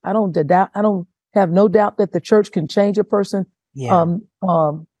church. I don't have no doubt that the church can change a person,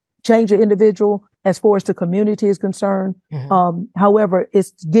 change an individual as far as the community is concerned. However,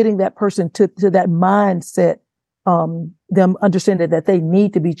 it's getting that person to that mindset, them understanding that they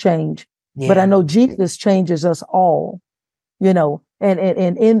need to be changed. Yeah. But I know Jesus changes us all, and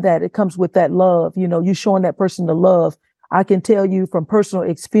in that it comes with that love, you showing that person the love. I can tell you from personal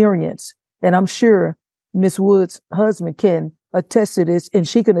experience, and I'm sure Miss Wood's husband can attest to this, and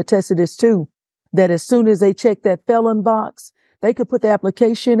she can attest to this too, that as soon as they check that felon box, they could put the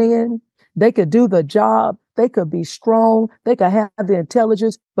application in, they could do the job, they could be strong, they could have the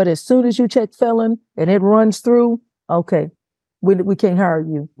intelligence, but as soon as you check felon and it runs through, okay, we can't hire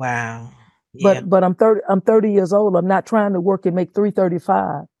you. Wow. Yeah. But I'm 30 years old. I'm not trying to work and make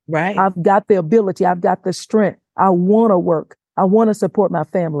 $335. Right. I've got the ability. I've got the strength. I want to work. I want to support my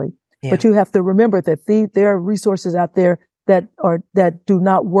family. Yeah. But you have to remember that there are resources out there that do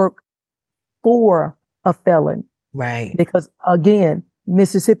not work for a felon. Right. Because again,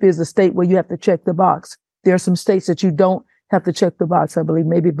 Mississippi is a state where you have to check the box. There are some states that you don't have to check the box. I believe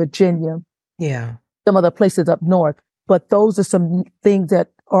maybe Virginia. Yeah. Some other places up north. But those are some things that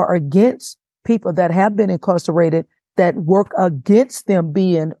are against people that have been incarcerated that work against them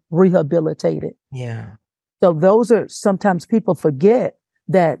being rehabilitated. Yeah. So those are sometimes people forget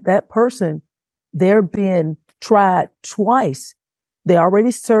that person, they're being tried twice. They already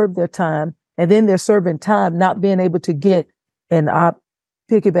served their time and then they're serving time, not being able to get, and I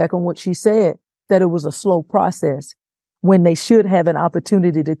piggyback on what she said, that it was a slow process when they should have an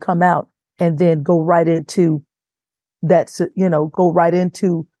opportunity to come out and then go right into that, go right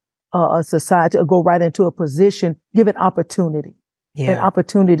into a society or go right into a position, give an opportunity. Yeah. An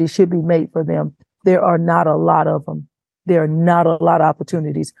opportunity should be made for them. There are not a lot of them. There are not a lot of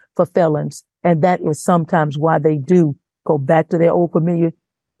opportunities for felons. And that is sometimes why they do go back to their old familiar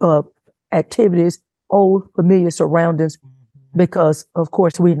activities, old familiar surroundings, because of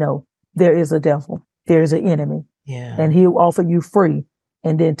course we know there is a devil, there is an enemy, and he'll offer you free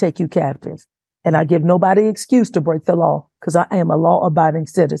and then take you captive. And I give nobody excuse to break the law because I am a law-abiding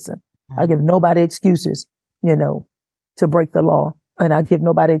citizen. I give nobody excuses, to break the law. And I give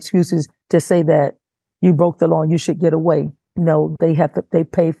nobody excuses to say that you broke the law and you should get away. No, they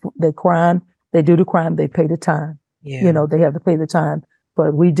pay for the crime. They do the crime. They pay the time. Yeah. They have to pay the time.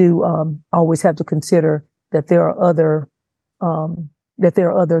 But we do always have to consider that there are other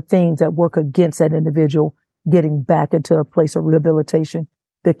things that work against that individual getting back into a place of rehabilitation.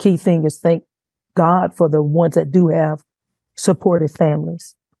 The key thing is thank God for the ones that do have supportive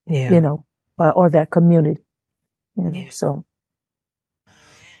families, or that community. So.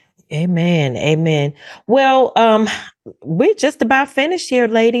 Amen. Amen. Well, we're just about finished here,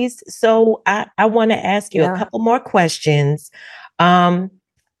 ladies. So I want to ask you a couple more questions. Again,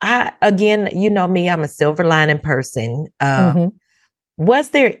 you know me, I'm a silver lining person. Was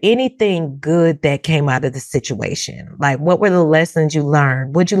there anything good that came out of the situation? Like, what were the lessons you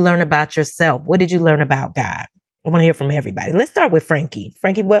learned? What did you learn about yourself? What did you learn about God? I want to hear from everybody. Let's start with Frankie.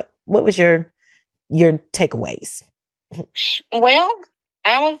 Frankie, what was your takeaways? Well,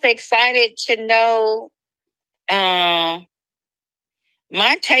 I was excited to know. My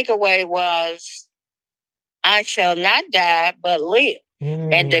takeaway was, I shall not die, but live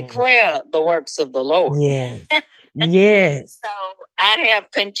and declare the works of the Lord. Yes. Yes. So I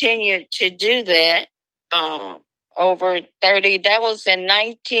have continued to do that over 30. That was in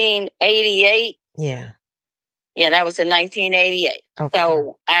 1988. Yeah. Yeah, that was in 1988. Okay.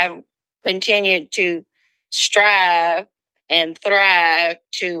 So I've continued to strive and thrive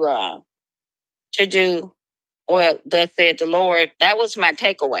to do what thus said the Lord. That was my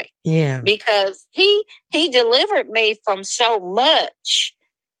takeaway. Yeah. Because he delivered me from so much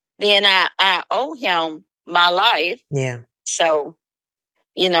then I owe him my life. Yeah. So,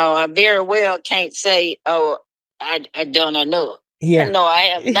 I very well can't say, oh, I done enough. Yeah. No, I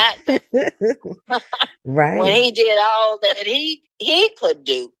have not. Right. When he did all that he could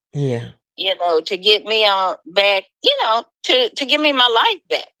do. Yeah. To get me on back, to give me my life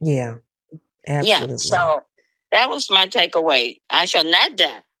back. Yeah. Absolutely. Yeah. So that was my takeaway. I shall not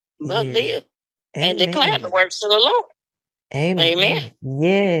die, but live and declare the works of the Lord. Amen. Amen.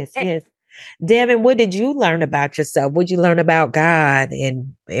 Yes, yes. Devin, what did you learn about yourself? What did you learn about God,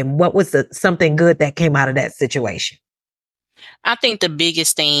 and what was something good that came out of that situation? I think the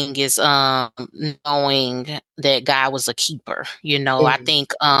biggest thing is knowing that God was a keeper. I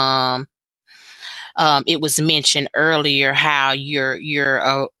think it was mentioned earlier how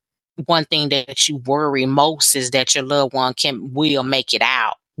you're one thing that you worry most is that your loved one will make it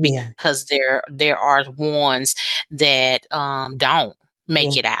out, because there are ones that don't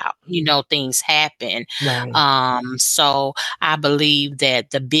make it out. Things happen. Right. So I believe that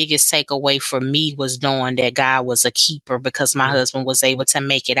the biggest takeaway for me was knowing that God was a keeper, because my husband was able to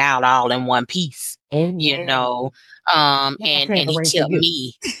make it out all in one piece. And he kept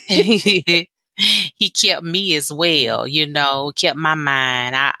me. He kept me as well, kept my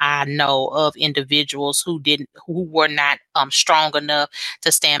mind. I know of individuals who were not strong enough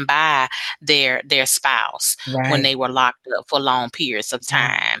to stand by their spouse when they were locked up for long periods of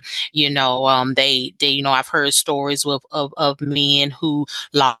time. I've heard stories of men who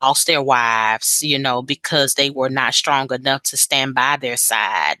lost their wives, because they were not strong enough to stand by their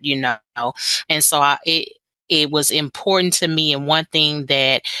side, and so it was important to me. And one thing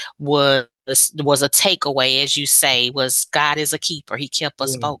that was a takeaway, as you say, was God is a keeper. He kept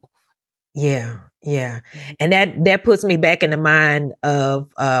us both. Yeah. And that puts me back in the mind of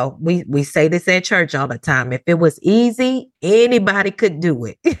we say this at church all the time. If it was easy, anybody could do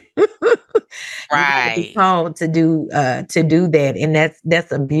it. Right. You be called to do that. And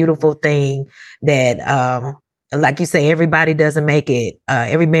that's a beautiful thing that like you say, everybody doesn't make it.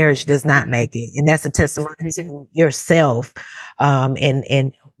 Every marriage does not make it. And that's a testimony to yourself.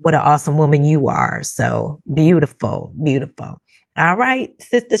 And what an awesome woman you are. So beautiful. All right,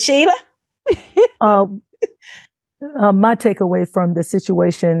 Sister Sheila. My takeaway from the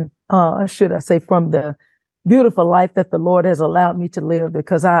situation, should I say, from the beautiful life that the Lord has allowed me to live,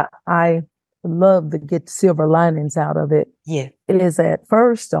 because I love to get silver linings out of it. Yeah, is that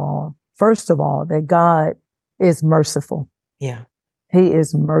first of all, that God is merciful. Yeah, He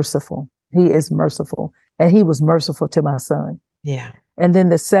is merciful. He is merciful, and He was merciful to my son. Yeah. And then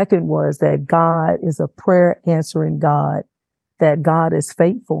the second was that God is a prayer answering God, that God is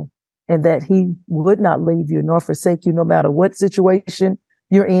faithful, and that He would not leave you nor forsake you, no matter what situation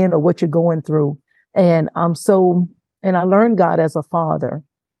you're in or what you're going through. And I learned God as a father.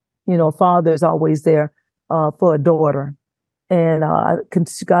 Father is always there for a daughter, and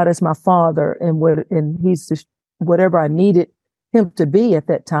God is my father, and He's just whatever I needed Him to be at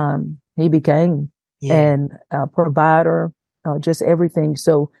that time, He became, and a provider. Just everything.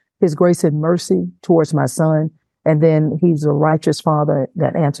 So His grace and mercy towards my son. And then He's a righteous father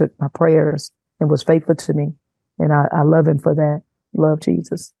that answered my prayers and was faithful to me. And I love Him for that. Love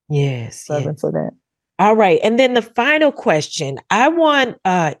Jesus. Yes. Love Him for that. All right. And then the final question, I want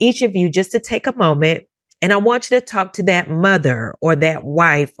each of you just to take a moment, and I want you to talk to that mother or that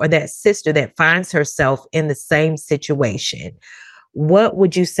wife or that sister that finds herself in the same situation. What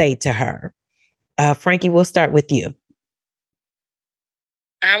would you say to her? Frankie, we'll start with you.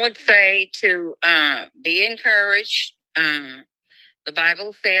 I would say to be encouraged. The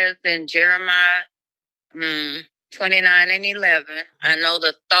Bible says in Jeremiah 29:11, I know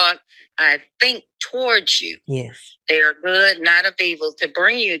the thought I think towards you. Yes. They are good, not of evil, to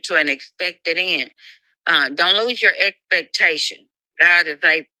bring you to an expected end. Don't lose your expectation. God is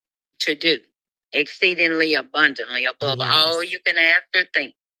able to do exceedingly abundantly above all you can ask or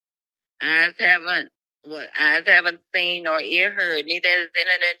think. Eyes haven't seen or ear heard, neither has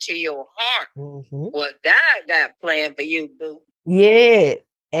entered into your heart what God got planned for you, boo. Yeah.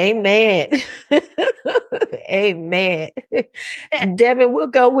 Amen. Amen. Devin, we'll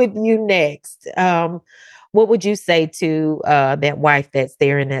go with you next. What would you say to that wife that's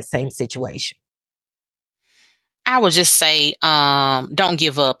there in that same situation? I would just say, don't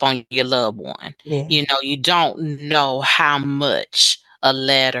give up on your loved one. Yeah. You don't know how much a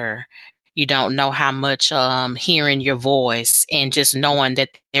letter, you don't know how much hearing your voice and just knowing that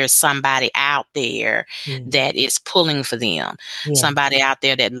there's somebody out there that is pulling for them, somebody out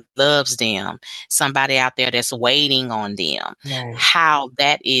there that loves them, somebody out there that's waiting on them, how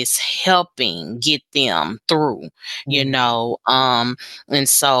that is helping get them through, you know. And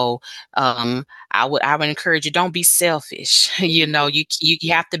so I would encourage you, don't be selfish. You know, you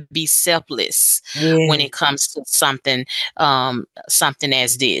have to be selfless when it comes to something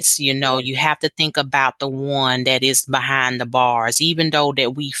as this. You know, you have to think about the one that is behind the bars, even though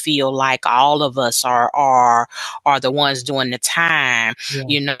that we feel like all of us are the ones doing the time.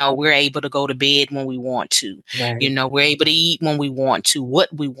 You know, we're able to go to bed when we want to. You know, we're able to eat when we want to, what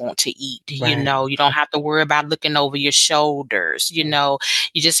we want to eat. You know, you don't have to worry about looking over your shoulders. You know,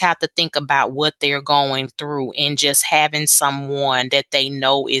 you just have to think about what they're going through, and just having someone that they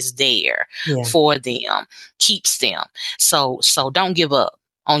know is there for them keeps them. So don't give up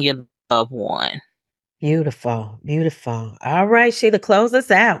on your loved one. Beautiful. Beautiful. All right, Sheila, close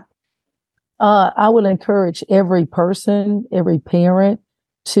us out. I would encourage every person, every parent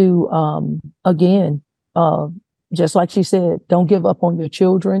to, again, just like she said, don't give up on your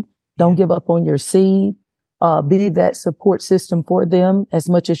children. Don't give up on your seed. Be that support system for them as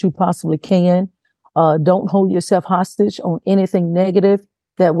much as you possibly can. Don't hold yourself hostage on anything negative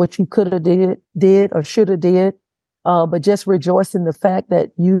that what you could have did or should have did. But just rejoice in the fact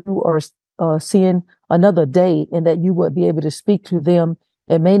that you are seeing another day, and that you would be able to speak to them.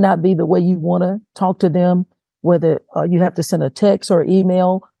 It may not be the way you want to talk to them, whether you have to send a text or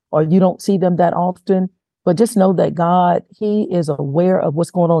email, or you don't see them that often. But just know that God, He is aware of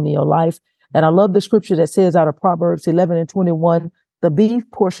what's going on in your life. And I love the scripture that says out of Proverbs 11:21, the B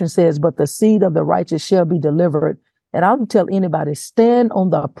portion says, but the seed of the righteous shall be delivered. And I'll tell anybody, stand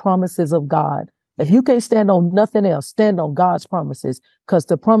on the promises of God. If you can't stand on nothing else, stand on God's promises, because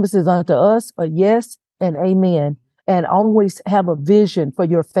the promises unto us are yes and amen. And always have a vision for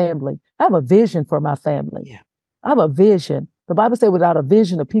your family. I have a vision for my family. I have a vision. The Bible says without a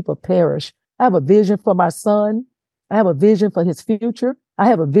vision, the people perish. I have a vision for my son. I have a vision for his future. I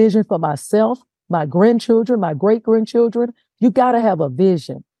have a vision for myself, my grandchildren, my great-grandchildren. You got to have a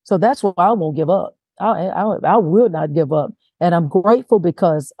vision. So that's why I won't give up. I will not give up. And I'm grateful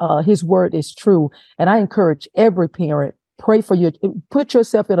because His word is true. And I encourage every parent, put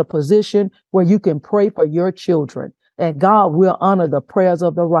yourself in a position where you can pray for your children. And God will honor the prayers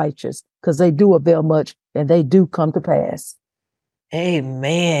of the righteous, because they do avail much and they do come to pass.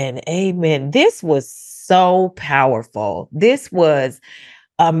 Amen. Amen. This was so powerful. This was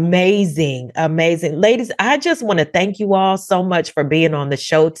amazing. Amazing. Ladies, I just want to thank you all so much for being on the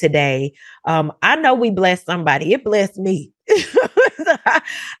show today. I know we blessed somebody. It blessed me.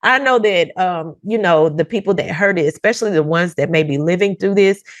 I know that, you know, the people that heard it, especially the ones that may be living through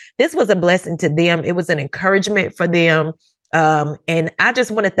this was a blessing to them. It was an encouragement for them. And I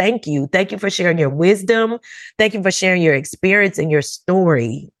just want to thank you. Thank you for sharing your wisdom. Thank you for sharing your experience and your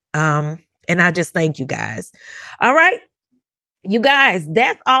story. And I just thank you guys. All right. You guys,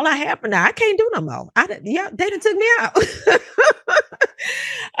 that's all I have for now. I can't do no more. They done took me out.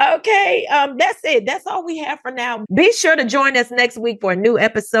 Okay. That's it. That's all we have for now. Be sure to join us next week for a new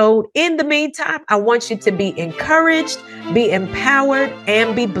episode. In the meantime, I want you to be encouraged, be empowered,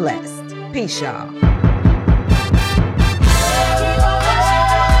 and be blessed. Peace, y'all.